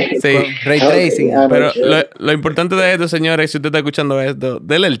 Sí. Ray Tracing. Pero lo importante de esto, señores, si usted está escuchando esto,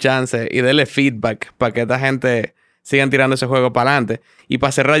 denle el chance y denle feedback para que esta gente sigan tirando ese juego para adelante. Y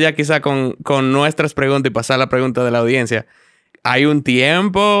para cerrar ya quizá con nuestras preguntas y pasar a la pregunta de la audiencia. ¿Hay un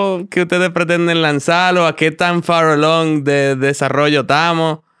tiempo que ustedes pretenden lanzarlo? ¿A qué tan far along de desarrollo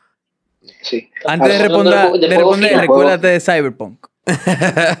estamos? Sí. Antes de responder, recuérdate de Cyberpunk.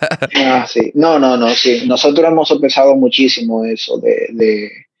 Sí. No, sí. Nosotros hemos sopesado muchísimo eso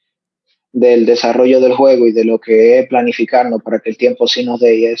del desarrollo del juego y de lo que es planificarnos para que el tiempo sí nos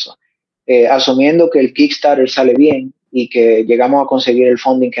dé y eso. Asumiendo que el Kickstarter sale bien y que llegamos a conseguir el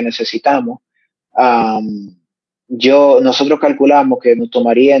funding que necesitamos, nosotros calculamos que nos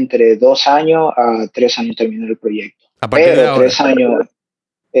tomaría entre 2 años a 3 años terminar el proyecto. A partir de ahora. 3 años,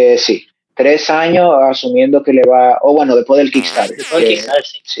 sí. 3 años asumiendo que le va, o bueno, después del Kickstarter.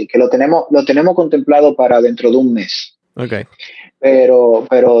 Sí, que lo tenemos contemplado para dentro de un mes. Okay. Pero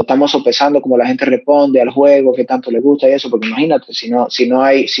estamos sopesando cómo la gente responde al juego, qué tanto le gusta y eso, porque imagínate, si no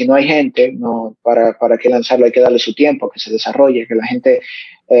hay gente, para que lanzarlo hay que darle su tiempo, que se desarrolle, que la gente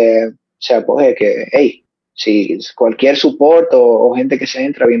se apoye, que, hey, si cualquier support o gente que se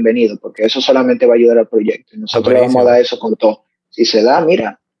entra, bienvenido, porque eso solamente va a ayudar al proyecto. Y nosotros le vamos a dar eso con todo. Si se da,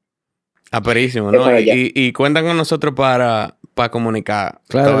 mira. Aperísimo, ¿no? Y cuentan con nosotros para comunicar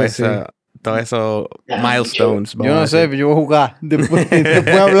todos esos milestones. Yo no sé, yo voy a jugar. Después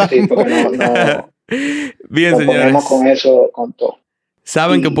hablar. Sí, no. Bien, señores. Con eso, con todo.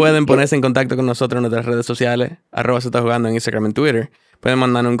 Saben que pueden ponerse en contacto con nosotros en nuestras redes sociales, @setajugando en Instagram y Twitter. Pueden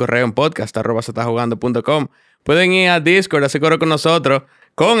mandar un correo en podcast, @setajugando.com. Pueden ir a Discord, hacer coro con nosotros,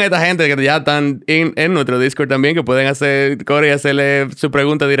 con esta gente que ya están en nuestro Discord también, que pueden hacer coro y hacerle su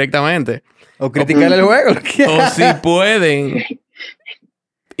pregunta directamente. O criticar el juego. O si pueden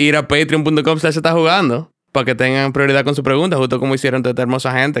ir a patreon.com/setajugando para que tengan prioridad con su pregunta, justo como hicieron toda esta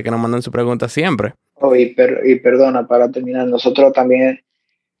hermosa gente que nos mandan su pregunta siempre. Y perdona, para terminar, nosotros también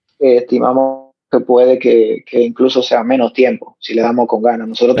estimamos que puede que incluso sea menos tiempo si le damos con ganas.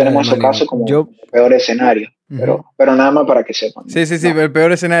 Nosotros tenemos esos casos como el peor escenario, pero nada más para que sepan. Sí, el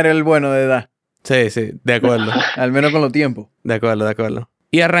peor escenario es el bueno de edad. Sí, de acuerdo. Al menos con los tiempos. De acuerdo.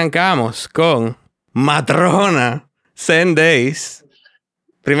 Y arrancamos con Matrona 10 Days.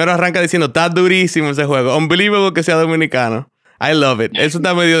 Primero arranca diciendo, está durísimo ese juego. Unbelievable que sea dominicano. I love it. Eso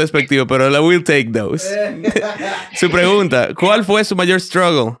está medio despectivo, pero la will take those. Su pregunta, ¿cuál fue su mayor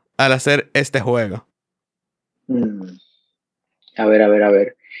struggle al hacer este juego? A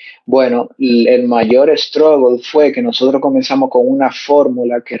ver. Bueno, el mayor struggle fue que nosotros comenzamos con una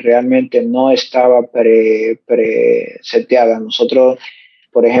fórmula que realmente no estaba pre-seteada. Nosotros,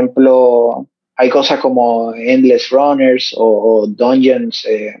 por ejemplo, hay cosas como Endless Runners o Dungeons,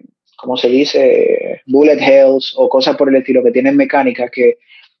 ¿cómo se dice? Bullet Hells o cosas por el estilo que tienen mecánicas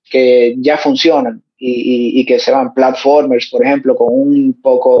que ya funcionan y que se van. Platformers, por ejemplo, con un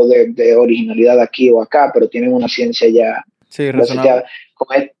poco de originalidad aquí o acá, pero tienen una ciencia ya seteada.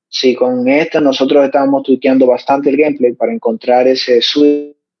 Con esta nosotros estábamos tuiteando bastante el gameplay para encontrar ese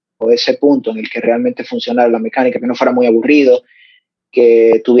switch o ese punto en el que realmente funcionara la mecánica, que no fuera muy aburrido,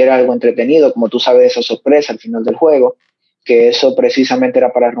 que tuviera algo entretenido, como tú sabes, esa sorpresa al final del juego, que eso precisamente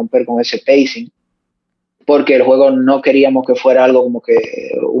era para romper con ese pacing. porque el juego no queríamos que fuera algo como que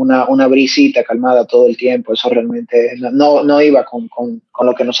una brisita calmada todo el tiempo. Eso realmente no iba con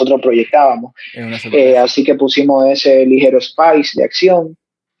lo que nosotros proyectábamos. Así que pusimos ese ligero spice de acción.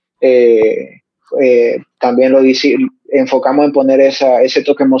 También enfocamos en poner ese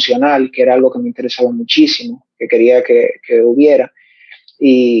toque emocional, que era algo que me interesaba muchísimo, que quería que hubiera.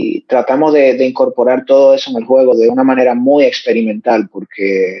 Y tratamos de incorporar todo eso en el juego de una manera muy experimental,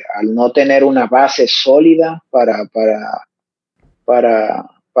 porque al no tener una base sólida para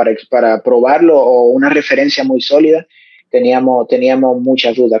probarlo o una referencia muy sólida, teníamos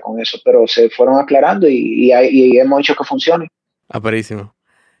muchas dudas con eso, pero se fueron aclarando y hemos hecho que funcione. Aparísimo.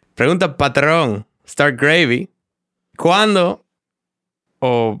 Pregunta patrón, Start Gravy. ¿Cuándo?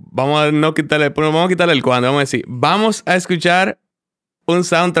 Vamos a quitarle el cuándo, vamos a decir, vamos a escuchar un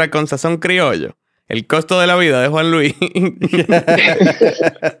soundtrack con sazón criollo. El costo de la vida de Juan Luis.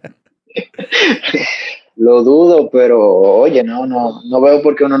 Lo dudo, pero oye, no veo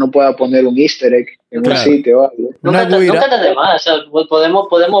por qué uno no pueda poner un easter egg en un sitio. Nunca está de más. O sea,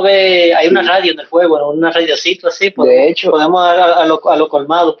 podemos ver, hay una radio en el juego, una radiocito así. De hecho, podemos a lo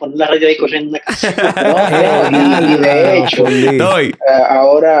colmado poner la radio ahí corriendo en la casa. Y de hecho,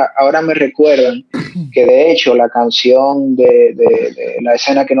 ahora me recuerdan que de hecho la canción de la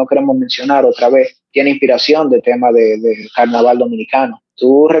escena que no queremos mencionar otra vez tiene inspiración de tema de carnaval dominicano.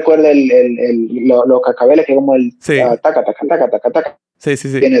 ¿Tú recuerdas los cascabeles que como el taca, taca, taca, taca, taca? Sí.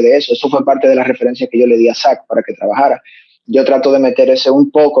 Tiene de eso. Eso fue parte de la referencia que yo le di a Zach para que trabajara. Yo trato de meter un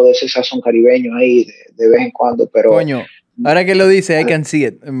poco de ese sazón caribeño ahí de vez en cuando, pero... Coño, ahora que lo dice, I can see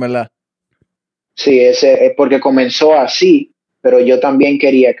it, en verdad. Sí, es porque comenzó así, pero yo también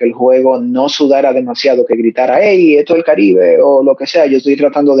quería que el juego no sudara demasiado, que gritara, hey, esto es el Caribe, o lo que sea. Yo estoy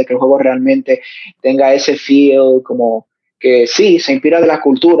tratando de que el juego realmente tenga ese feel como... que sí, se inspira de la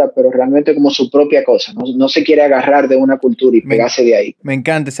cultura, pero realmente como su propia cosa. No se quiere agarrar de una cultura y pegarse de ahí. Me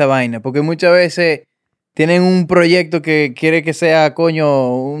encanta esa vaina, porque muchas veces tienen un proyecto que quiere que sea,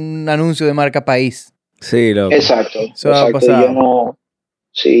 coño, un anuncio de marca país. Sí, loco. Exacto.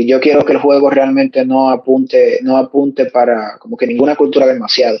 Yo quiero que el juego realmente no apunte para como que ninguna cultura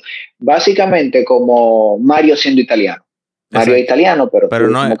demasiado. Básicamente como Mario siendo italiano. Mario es italiano, pero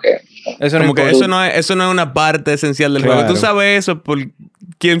no como es, que... Eso no es una parte esencial del juego. Tú sabes eso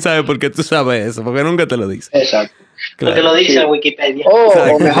 ¿quién sabe por qué tú sabes eso? Porque nunca te lo dice. Exacto. Claro. Porque lo dice en Wikipedia.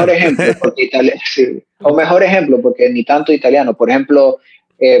 O mejor ejemplo, porque ni tanto italiano. Por ejemplo,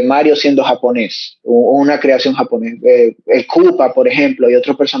 Mario siendo japonés, una creación japonés. El Koopa, por ejemplo, y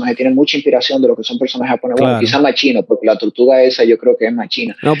otros personajes tienen mucha inspiración de lo que son personajes japoneses. Claro. Bueno, quizás más chino, porque la tortuga esa yo creo que es más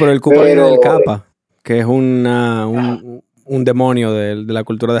china. No, pero el Koopa viene del Kappa, que es un demonio de la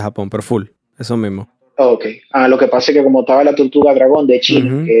cultura de Japón, pero full, eso mismo. Ok. Lo que pasa es que como estaba la tortuga dragón de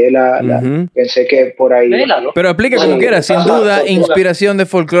China, que es pensé que por ahí... Pero aplica como quiera, sin duda, inspiración de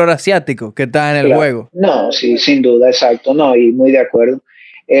folclore asiático que está en el juego. No, sí, sin duda, exacto, no, y muy de acuerdo.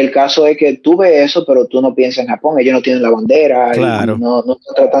 El caso es que tú ves eso, pero tú no piensas en Japón, ellos no tienen la bandera, claro. No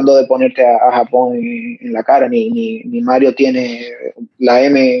están tratando de ponerte a Japón en la cara, ni Mario tiene la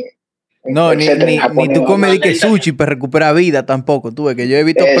M... No, ni tú comes que sushi para recuperar vida tampoco. Tú ves que yo he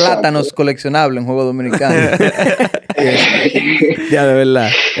visto plátanos coleccionables en juegos dominicanos. Ya, de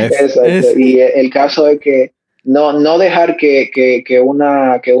verdad. Exacto. Y el caso es que no dejar que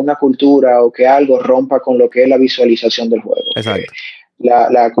una cultura o que algo rompa con lo que es la visualización del juego. Exacto.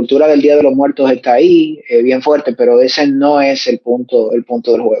 La cultura del Día de los Muertos está ahí, bien fuerte, pero ese no es el punto del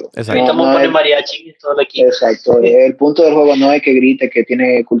juego. Exacto. Estamos poniendo mariachi y todo aquí. Exacto. El punto del juego no es que grite que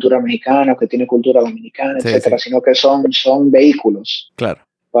tiene cultura mexicana o que tiene cultura dominicana, etcétera, sino que son vehículos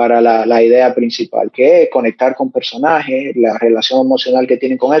para la idea principal, que es conectar con personajes, la relación emocional que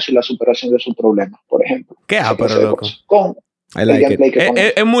tienen con eso y la superación de sus problemas, por ejemplo. ¿Qué pero loco? I like it.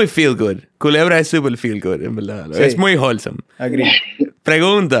 Es muy feel good. Culebra es super feel good, en verdad. Sí. Es muy wholesome. Agree.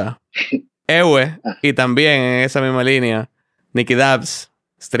 Pregunta. Ewe, y también en esa misma línea, Nicky Dabs,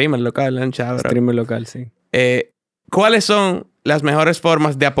 streamer local, en Chabra. Streamer local, sí. ¿Cuáles son las mejores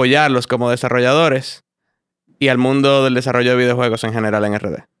formas de apoyarlos como desarrolladores y al mundo del desarrollo de videojuegos en general en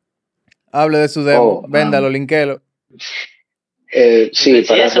RD? Hable de su demo, véndalo, linkelo. Sí,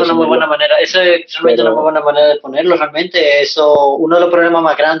 esa es una muy buena manera. Esa es realmente una muy buena manera de ponerlo. Realmente eso, uno de los problemas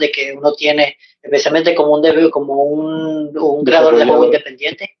más grandes que uno tiene, especialmente como un creador de juego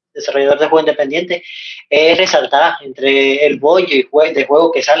independiente, desarrollador de juego independiente, es resaltar entre el bollo de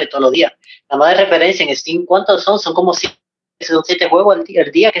juego que sale todos los días. La más de referencia en Steam, ¿cuántos son? Son como 7 juegos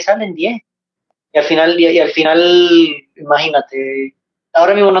el día que salen 10. Y al final, imagínate,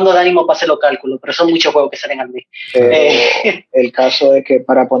 ahora mismo no ando de ánimo para hacer los cálculos, pero son muchos juegos que salen al mes. El caso es que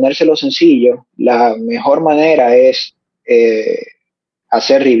para ponérselo sencillo, la mejor manera es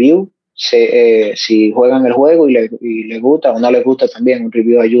hacer review. Si juegan el juego y les gusta o no les gusta también, un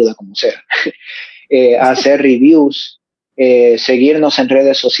review ayuda como sea. Hacer reviews, seguirnos en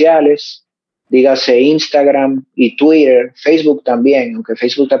redes sociales, dígase Instagram y Twitter, Facebook también, aunque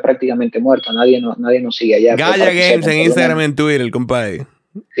Facebook está prácticamente muerto, nadie nos sigue allá. Gaia Games en Instagram y en Twitter, compadre.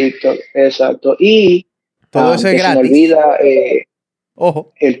 TikTok, exacto. Y todo eso es gratis. Se me olvida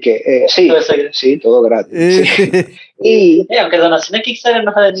ojo. El que sí, todo gratis. Y aunque donaciones Kickstarter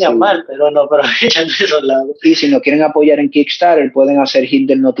no se vendrían mal, pero echando esos lados. Y si nos quieren apoyar en Kickstarter, pueden hacer hit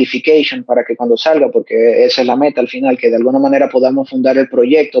the notification para que cuando salga, porque esa es la meta al final, que de alguna manera podamos fundar el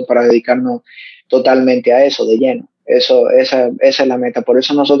proyecto para dedicarnos totalmente a eso de lleno. Esa es la meta. Por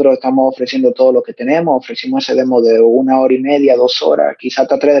eso nosotros estamos ofreciendo todo lo que tenemos. Ofrecimos ese demo de 1 hora y media, 2 horas, quizás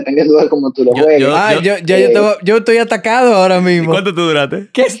hasta 3, dependiendo de cómo tú lo juegues. Yo estoy atacado ahora mismo. ¿Y cuánto tú duraste?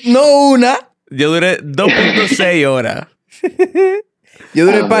 No una. Yo duré 2.6 horas. Yo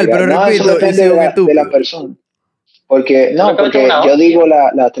duré pero repito, eso de la persona. Porque yo digo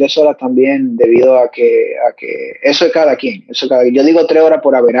las 3 horas también debido a que eso es cada quien. Yo digo 3 horas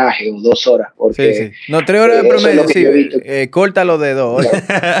por averaje o 2 horas. Porque, sí. No, 3 horas de promedio, sí. Córtalo de 2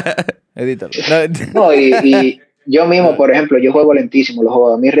 horas. Edítalo. No, y yo mismo, por ejemplo, yo juego lentísimo los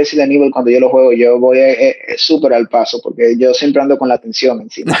juegos. A mí Resident Evil, cuando yo lo juego, yo voy súper al paso, porque yo siempre ando con la tensión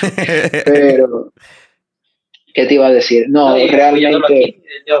encima. Pero, ¿qué te iba a decir? No, realmente...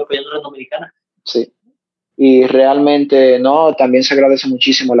 Apoyándolo en Dominicana. Sí. Y realmente, también se agradece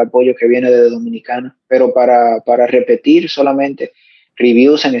muchísimo el apoyo que viene de Dominicana. Pero para repetir solamente,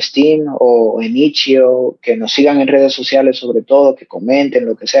 reviews en Steam o en Itch.io, que nos sigan en redes sociales sobre todo, que comenten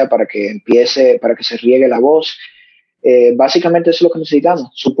lo que sea para que se riegue la voz. Básicamente eso es lo que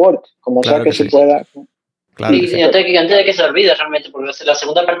necesitamos, support, como claro sea que se pueda. Claro y antes de que se olvide realmente, porque la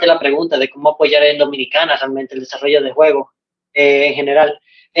segunda parte de la pregunta de cómo apoyar en Dominicana realmente el desarrollo de juegos en general.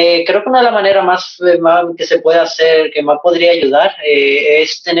 Creo que una de las maneras más que se puede hacer, que más podría ayudar,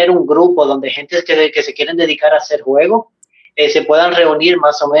 es tener un grupo donde gente que se quieren dedicar a hacer juegos se puedan reunir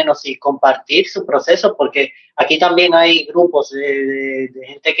más o menos y compartir su proceso, porque aquí también hay grupos de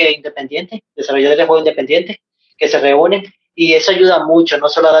gente que es independiente, desarrolladores de juegos independientes, que se reúnen, y eso ayuda mucho, no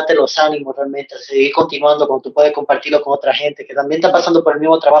solo a darte los ánimos realmente, a seguir continuando cuando tú puedes compartirlo con otra gente que también está pasando por el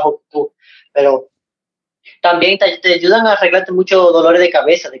mismo trabajo que tú, pero también te ayudan a arreglarte muchos dolores de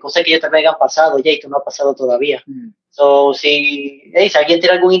cabeza, de cosas que ya te hayan pasado ya y tú no has pasado todavía. So, si alguien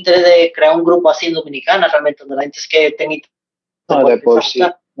tiene algún interés de crear un grupo así en Dominicana, realmente donde la gente es que tenga...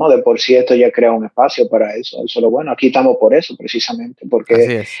 de por sí esto ya crea un espacio para eso es lo bueno. Aquí estamos por eso precisamente,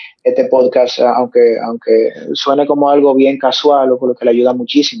 porque este podcast, aunque suene como algo bien casual, por lo que le ayuda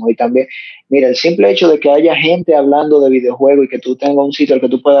muchísimo. Y también, mira, el simple hecho de que haya gente hablando de videojuegos y que tú tengas un sitio al que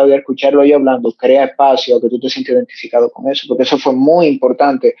tú puedas escucharlo yo hablando, crea espacio, que tú te sientas identificado con eso, porque eso fue muy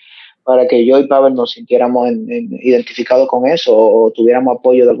importante para que yo y Pavel nos sintiéramos identificados con eso, o tuviéramos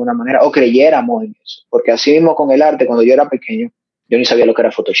apoyo de alguna manera, o creyéramos en eso. Porque así mismo con el arte, cuando yo era pequeño, yo ni sabía lo que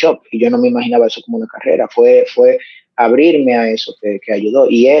era Photoshop y yo no me imaginaba eso como una carrera. Fue abrirme a eso que ayudó,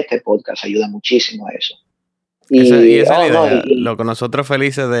 y este podcast ayuda muchísimo a eso. Y esa es la idea, lo que nosotros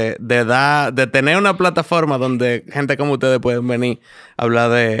felices de tener una plataforma donde gente como ustedes pueden venir a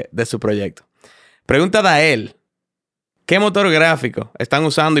hablar de su proyecto. Pregunta Dael, ¿qué motor gráfico están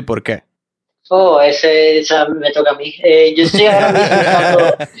usando y por qué? Esa me toca a mí. Yo estoy ahora mismo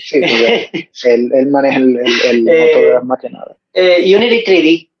usando... él maneja el motor más que nada. Unity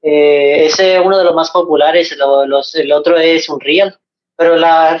 3D, ese es uno de los más populares, el otro es Unreal, pero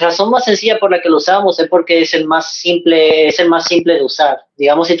la razón más sencilla por la que lo usamos es porque es el más simple de usar.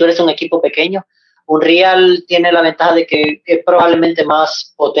 Digamos, si tú eres un equipo pequeño, Unreal tiene la ventaja de que es probablemente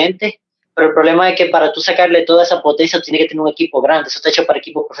más potente, pero el problema es que para tú sacarle toda esa potencia tienes que tener un equipo grande, eso está hecho para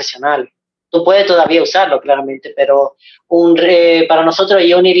equipos profesionales. Tú puedes todavía usarlo, claramente, pero para nosotros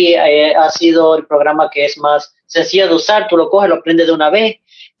Unity ha sido el programa que es más sencillo de usar. Tú lo coges, lo aprendes de una vez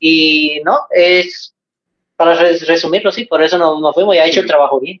y es, para resumirlo, sí, por eso nos fuimos y ha hecho el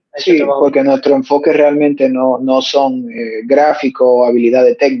trabajo bien. Porque nuestro enfoque realmente no son gráficos o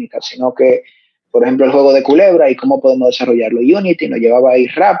habilidades técnicas, sino que, por ejemplo, el juego de Culebra y cómo podemos desarrollarlo. Unity nos llevaba a ir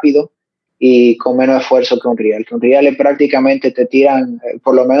rápido y con menos esfuerzo que Unreal. Que Unreal es prácticamente te tiran,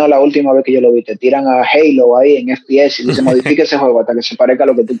 por lo menos la última vez que yo lo vi, te tiran a Halo ahí en FPS y se modifica ese juego hasta que se parezca a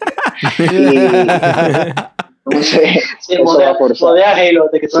lo que tú quieras. Entonces, Sí, modea Halo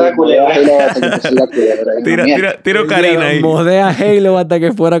hasta que salga culebra. Tiro Karina ahí. Modea Halo hasta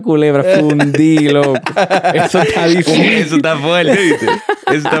que fuera culebra. Fundí, loco. Eso está difícil. Eso está fuerte, ¿viste?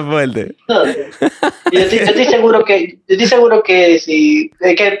 Eso está fuerte. Yo estoy seguro que si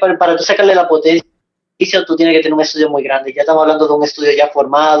es que para tú sacarle la potencia, tú tienes que tener un estudio muy grande. Ya estamos hablando de un estudio ya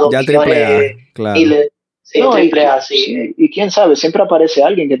formado. Ya AAA, claro. Sí, no, AAA, sí. Y quién sabe, siempre aparece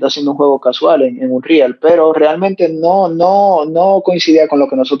alguien que está haciendo un juego casual en Unreal, pero realmente no coincidía con lo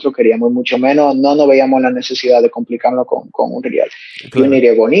que nosotros queríamos, y mucho menos no nos veíamos la necesidad de complicarlo con Unreal. Claro. Unity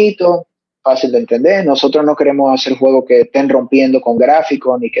es bonito, fácil de entender. Nosotros no queremos hacer juegos que estén rompiendo con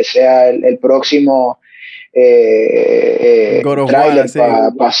gráficos, ni que sea el próximo trailer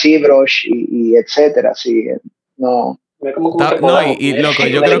para ZBrush y etcétera. Sí, no. Loco,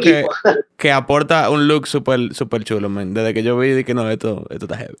 yo creo que aporta un look súper chulo, man. Desde que yo vi que no, esto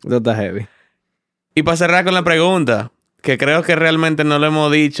está heavy. Esto está heavy. Y para cerrar con la pregunta, que creo que realmente no lo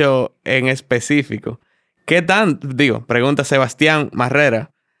hemos dicho en específico. Pregunta Sebastián Marrera,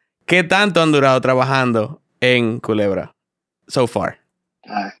 ¿qué tanto han durado trabajando en Culebra so far?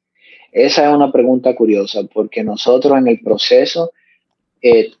 Esa es una pregunta curiosa, porque nosotros en el proceso,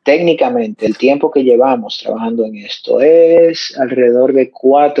 técnicamente, el tiempo que llevamos trabajando en esto es alrededor de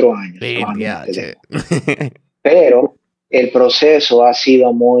 4 años. Pero el proceso ha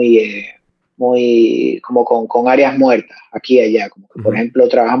sido muy como con áreas muertas, aquí y allá. Como que, por ejemplo,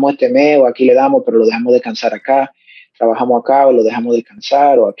 trabajamos este mes o aquí le damos, pero lo dejamos descansar acá. Trabajamos acá o lo dejamos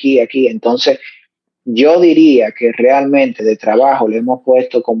descansar o aquí. Entonces, yo diría que realmente de trabajo le hemos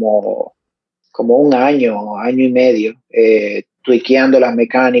puesto como 1 año, año y medio, tweakeando las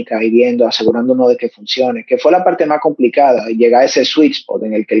mecánicas y asegurándonos de que funcione, que fue la parte más complicada, llegar a ese sweet spot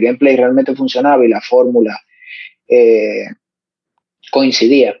en el que el gameplay realmente funcionaba y la fórmula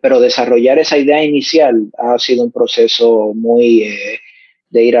coincidía, pero desarrollar esa idea inicial ha sido un proceso muy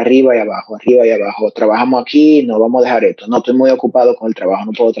de ir arriba y abajo, trabajamos aquí, no vamos a dejar esto, no, estoy muy ocupado con el trabajo,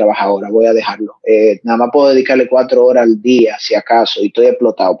 no puedo trabajar ahora, voy a dejarlo, nada más puedo dedicarle 4 horas al día, si acaso, y estoy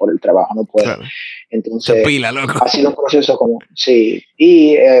explotado por el trabajo, no puedo. Claro. Entonces, ha sido un proceso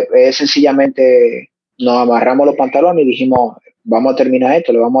sencillamente nos amarramos los pantalones y dijimos, vamos a terminar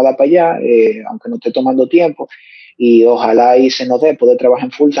esto, le vamos a dar para allá, aunque no esté tomando tiempo, y ojalá ahí se nos dé poder trabajar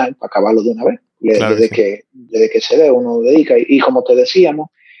en full time para acabarlo de una vez. Claro, desde que se dé, uno dedica, y como te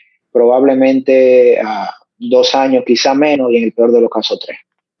decíamos, probablemente a 2 años, quizá menos, y en el peor de los casos 3.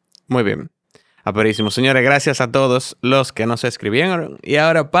 Muy bien. Aperísimo. Señores, gracias a todos los que nos escribieron. Y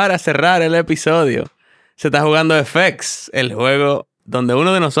ahora, para cerrar el episodio, se está jugando FX, el juego donde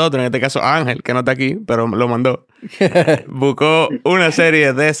uno de nosotros, en este caso Ángel, que no está aquí, pero lo mandó, buscó una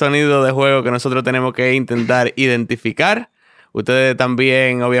serie de sonidos de juego que nosotros tenemos que intentar identificar. Ustedes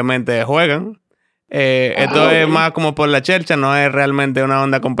también, obviamente, juegan. Esto es más como por la chercha, no es realmente una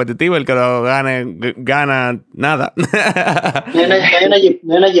onda competitiva. El que lo gane, gana nada. No hay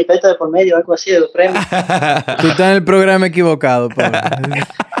una jipeta de por medio, algo así de los premios. Tú estás en el programa equivocado, Pablo.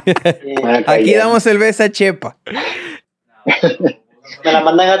 Aquí damos cerveza chepa. Me la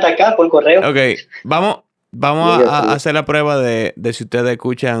mandan a atacar por correo. Ok, vamos a hacer la prueba de si ustedes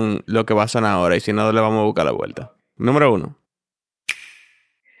escuchan lo que va a sonar ahora, y si no, le vamos a buscar la vuelta. Número 1.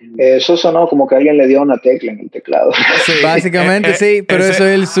 Eso sonó como que alguien le dio una tecla en el teclado. Sí, básicamente sí, pero eso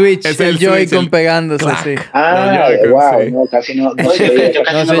es el switch, el Joy-Con pegándose. Sí. Wow, sí. No, casi no se oye.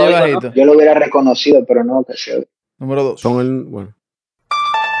 No se oye bajito. Yo lo hubiera reconocido, pero no, que se oye. Número 2. Bueno.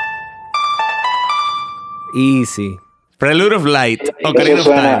 Easy. Prelude of Light. Ocarina of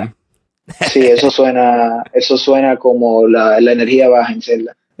Time. Sí, eso suena como la energía baja en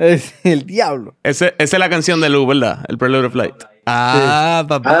Zelda. Es el diablo. Esa es la canción de Lu, ¿verdad? El Prelude of Light. Sí.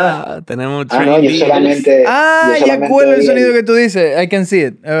 Papá. Tenemos no, yo solamente acuerdo el sonido que tú dices. I can see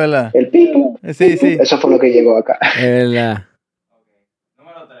it. Es verdad. El pipo. Sí. Eso fue lo que llegó acá. Es verdad.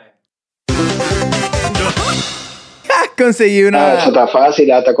 Número 3. Conseguí una... eso está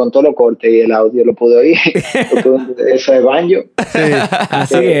fácil, hasta con todo lo corte y el audio lo pude oír. Eso es banjo. Sí,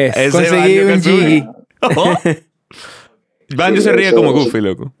 así es. Conseguí un Jiggy. Banjo se ríe como Goofy,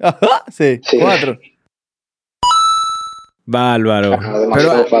 loco. Ajá, sí. 4. Bárbaro.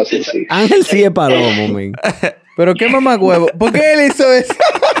 Demasiado fácil, sí. Ángel sí es palomo, men. Pero qué mamagüevo. ¿Por qué él hizo eso?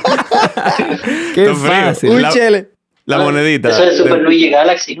 Qué fácil. Un chele. La monedita. Eso es Super Luigi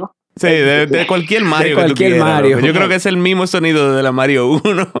Galaxy, ¿no? Sí, de cualquier Mario. De cualquier Mario. Yo creo que es el mismo sonido de la Mario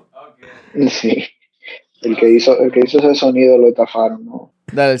 1. Sí. El que hizo ese sonido lo estafaron, ¿no?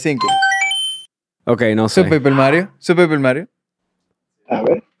 Dale, el 5. Ok, no sé. Super Mario. A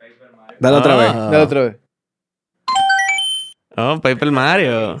ver. Dale otra vez. Dale otra vez. Oh, Paper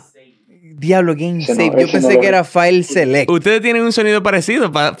Mario. Diablo, Game Save. Yo pensé que era File Select. Ustedes tienen un sonido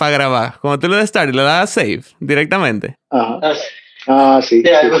parecido para grabar. Cuando tú le das Start y le das Save directamente. Ajá. Sí.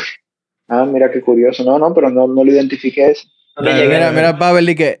 Ah, mira qué curioso. No, pero no lo identifiqué eso. Mira, Pavel,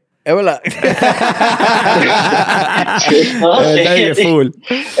 y que... Es verdad. Full.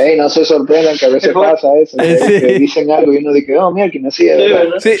 Ey, no se sorprendan que a veces pasa eso. Que dicen algo y uno dice, oh, mira, ¿quién hacía?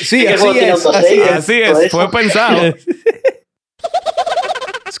 Sí, así es. Fue pensado.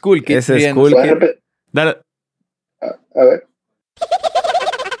 School Kid. Ese School Kid. Dale. A ver.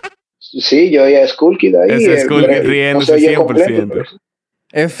 Sí, yo oía School Kid ahí. Ese School Kid riéndose 100%.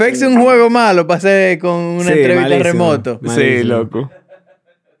 FX es un juego malo, pasé con una entrevista remoto. Sí, loco.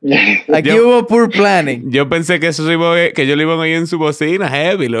 Aquí hubo poor planning. Yo pensé que yo lo iba a oír en su bocina,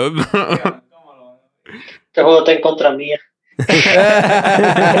 heavy, loco. Este juego está en contra mía.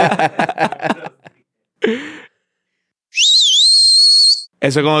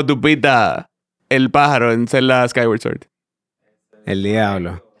 Eso es como tú pitas el pájaro en Zelda Skyward Sword. El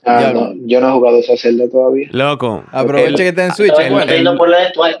diablo. No, yo no he jugado esa Zelda todavía. Loco. Aprovecha que está en Switch.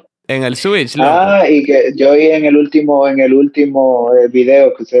 En el Switch, loco. Y que yo oí en el último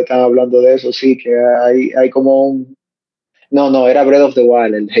video que ustedes están hablando de eso, sí, que hay como un... No, era Breath of the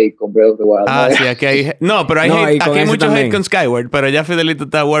Wild, el hate con Breath of the Wild. Sí, aquí hay... No, pero aquí hay mucho hate con Skyward, pero ya Fidelito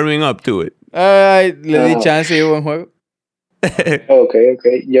está warming up to it. Le di chance y buen juego. Ok.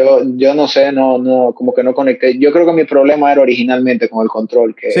 Yo no sé, no, como que no conecté. Yo creo que mi problema era originalmente con el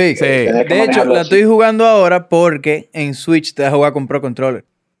control. Sí. De hecho, la estoy jugando ahora porque en Switch te vas a jugar con Pro Controller.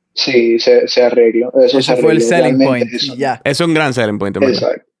 Sí, se arregló. Eso fue el selling point. Ya. Es un gran selling point.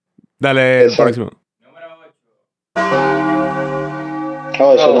 Exacto. Dale, el próximo.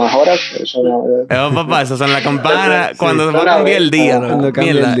 Eso no mejora. Eso no. Papá, esas son las campanas. Cuando va a cambiar el día. Cuando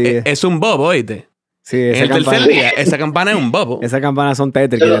cambia el día. Es un bobo, ¿oíste? Sí, en el tercer día, esa campana es un bobo. Esas campanas son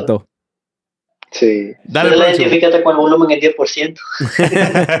tétricas de todo. Sí. Dale, identifícate con el volumen en 10%.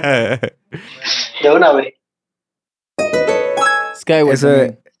 De una vez. Skyward.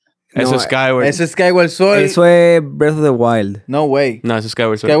 Eso es Skyward. Eso es Skyward Sword. Eso es Breath of the Wild. No way. No, eso es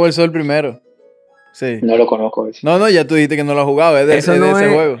Skyward Sword. Skyward Sword primero. Sí. No lo conozco eso. No, ya tú dijiste que no lo has jugado. Es de ese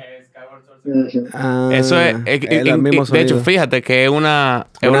juego. Eso es el mismo sonido. De hecho, fíjate que es un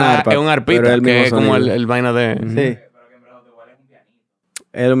arpita, que es como el vaina de... Sí.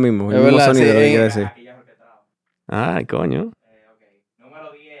 Es lo mismo, el mismo sonido, lo que quiero decir. Ay, coño.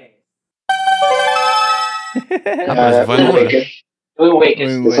 Número 10. Pero se fue Wind Waker.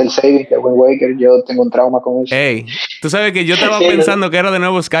 Es el saving de Wind Waker. Yo tengo un trauma con eso. Ey, tú sabes que yo estaba pensando que era de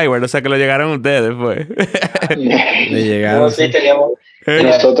nuevo Skyward, o sea que lo llegaron ustedes, pues. Le llegaron. Sí, teníamos...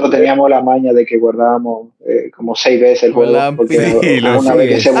 Nosotros teníamos la maña de que guardábamos como 6 veces el juego. Porque una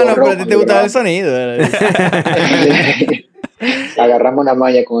vez que se borró, pero a ti te gustaba el sonido. Agarramos una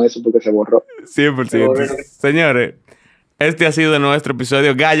maña con eso porque se borró. 100%. Señores, este ha sido nuestro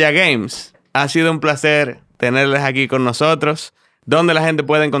episodio Gaia Games. Ha sido un placer tenerles aquí con nosotros. ¿Dónde la gente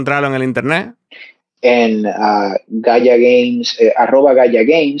puede encontrarlo en el internet? En Gaia Games, @Gaia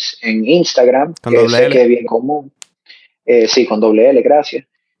Games en Instagram, que sé que es bien común. Sí, con doble L, gracias.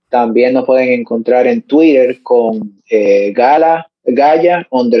 También nos pueden encontrar en Twitter con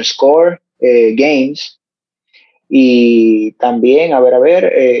Gaia_Games. Y también,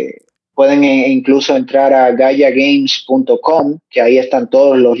 pueden incluso entrar a GaiaGames.com, que ahí están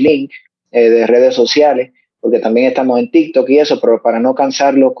todos los links de redes sociales, porque también estamos en TikTok y eso, pero para no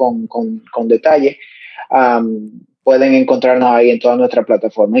cansarlo con detalle, pueden encontrarnos ahí en todas nuestras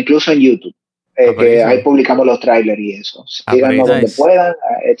plataformas, incluso en YouTube. Que ahí publicamos los trailers y eso. Síganos donde puedan,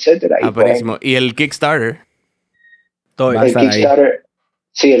 etcétera. ¿Y el Kickstarter? El Kickstarter,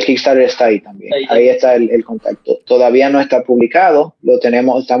 sí, el Kickstarter está ahí también. Ahí está el contacto. Todavía no está publicado.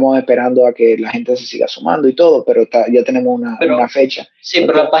 Estamos esperando a que la gente se siga sumando y todo, pero ya tenemos una fecha. Sí,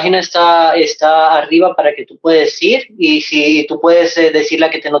 pero la página está arriba para que tú puedes ir y si tú puedes decirle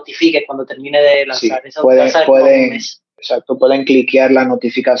a que te notifique cuando termine de lanzar. Sí, pueden cliquear la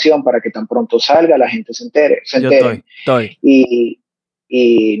notificación para que tan pronto salga la gente se entere. Yo estoy.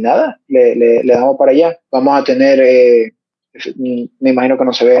 Y nada, le damos para allá. Vamos a tener, me imagino que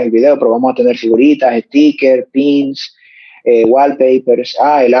no se ve en el video, pero vamos a tener figuritas, stickers, pins, wallpapers.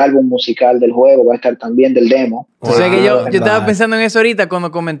 El álbum musical del juego va a estar también, del demo. O sea que yo estaba pensando en eso ahorita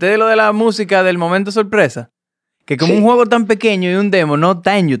cuando comenté de lo de la música del momento sorpresa, que como un juego tan pequeño y un demo no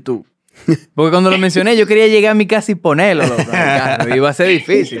está en YouTube. Porque cuando lo mencioné yo quería llegar a mi casa y ponerlo, loco, y iba a ser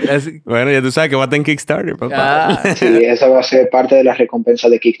difícil. Bueno, ya tú sabes que va a estar en Kickstarter, papá. Sí, esa va a ser parte de las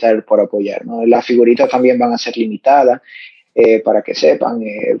recompensas de Kickstarter por apoyar, ¿no? Las figuritas también van a ser limitadas. para que sepan.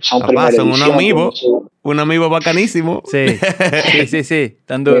 Son un amigo bacanísimo. Sí.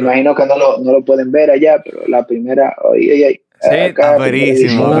 Tan duro. Me imagino que no lo pueden ver allá, pero la primera, sí,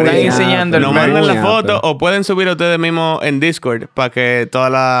 buenísimo. Nos están enseñando el nos mandan la foto o pueden subir ustedes mismos en Discord para que toda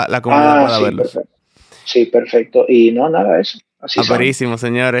la comunidad pueda verlo. Perfecto. Sí, perfecto. Y no, nada de eso. Buenísimo,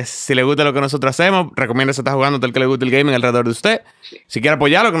 señores. Si les gusta lo que nosotros hacemos, recomienda se está jugando todo el que le guste el gaming alrededor de usted. Sí. Si quiere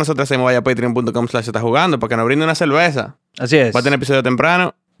apoyar lo que nosotros hacemos, vaya a patreon.com/setasjugando para que nos brinde una cerveza. Así es. Va a tener episodio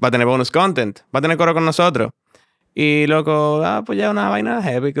temprano, va a tener bonus content, va a tener coro con nosotros. Y loco, pues ya una vaina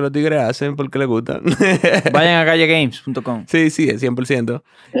heavy que los tigres hacen porque les gusta. Vayan a callegames.com. Sí, 100%.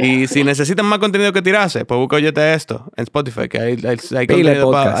 Y si necesitan más contenido que tirarse, pues busca Oyete Esto en Spotify, que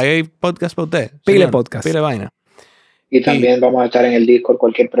hay podcast para usted. Pile podcast. Pile vaina. Y también vamos a estar en el Discord,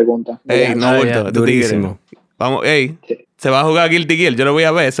 cualquier pregunta. No bulto, durísimo. Vamos, se va a jugar Guilty Gear, yo lo voy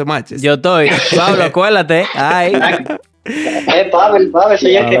a ver ese match. Yo estoy. Pablo, acuérdate. Ay. Pavel,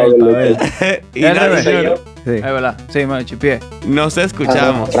 soy yo que... Y nada, señor. Sí. Es verdad. Sí, me chipié. Nos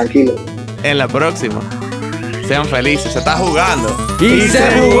escuchamos. Tranquilo. En la próxima. Sean felices. Se está jugando. ¡Y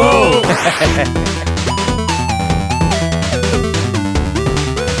se jugó!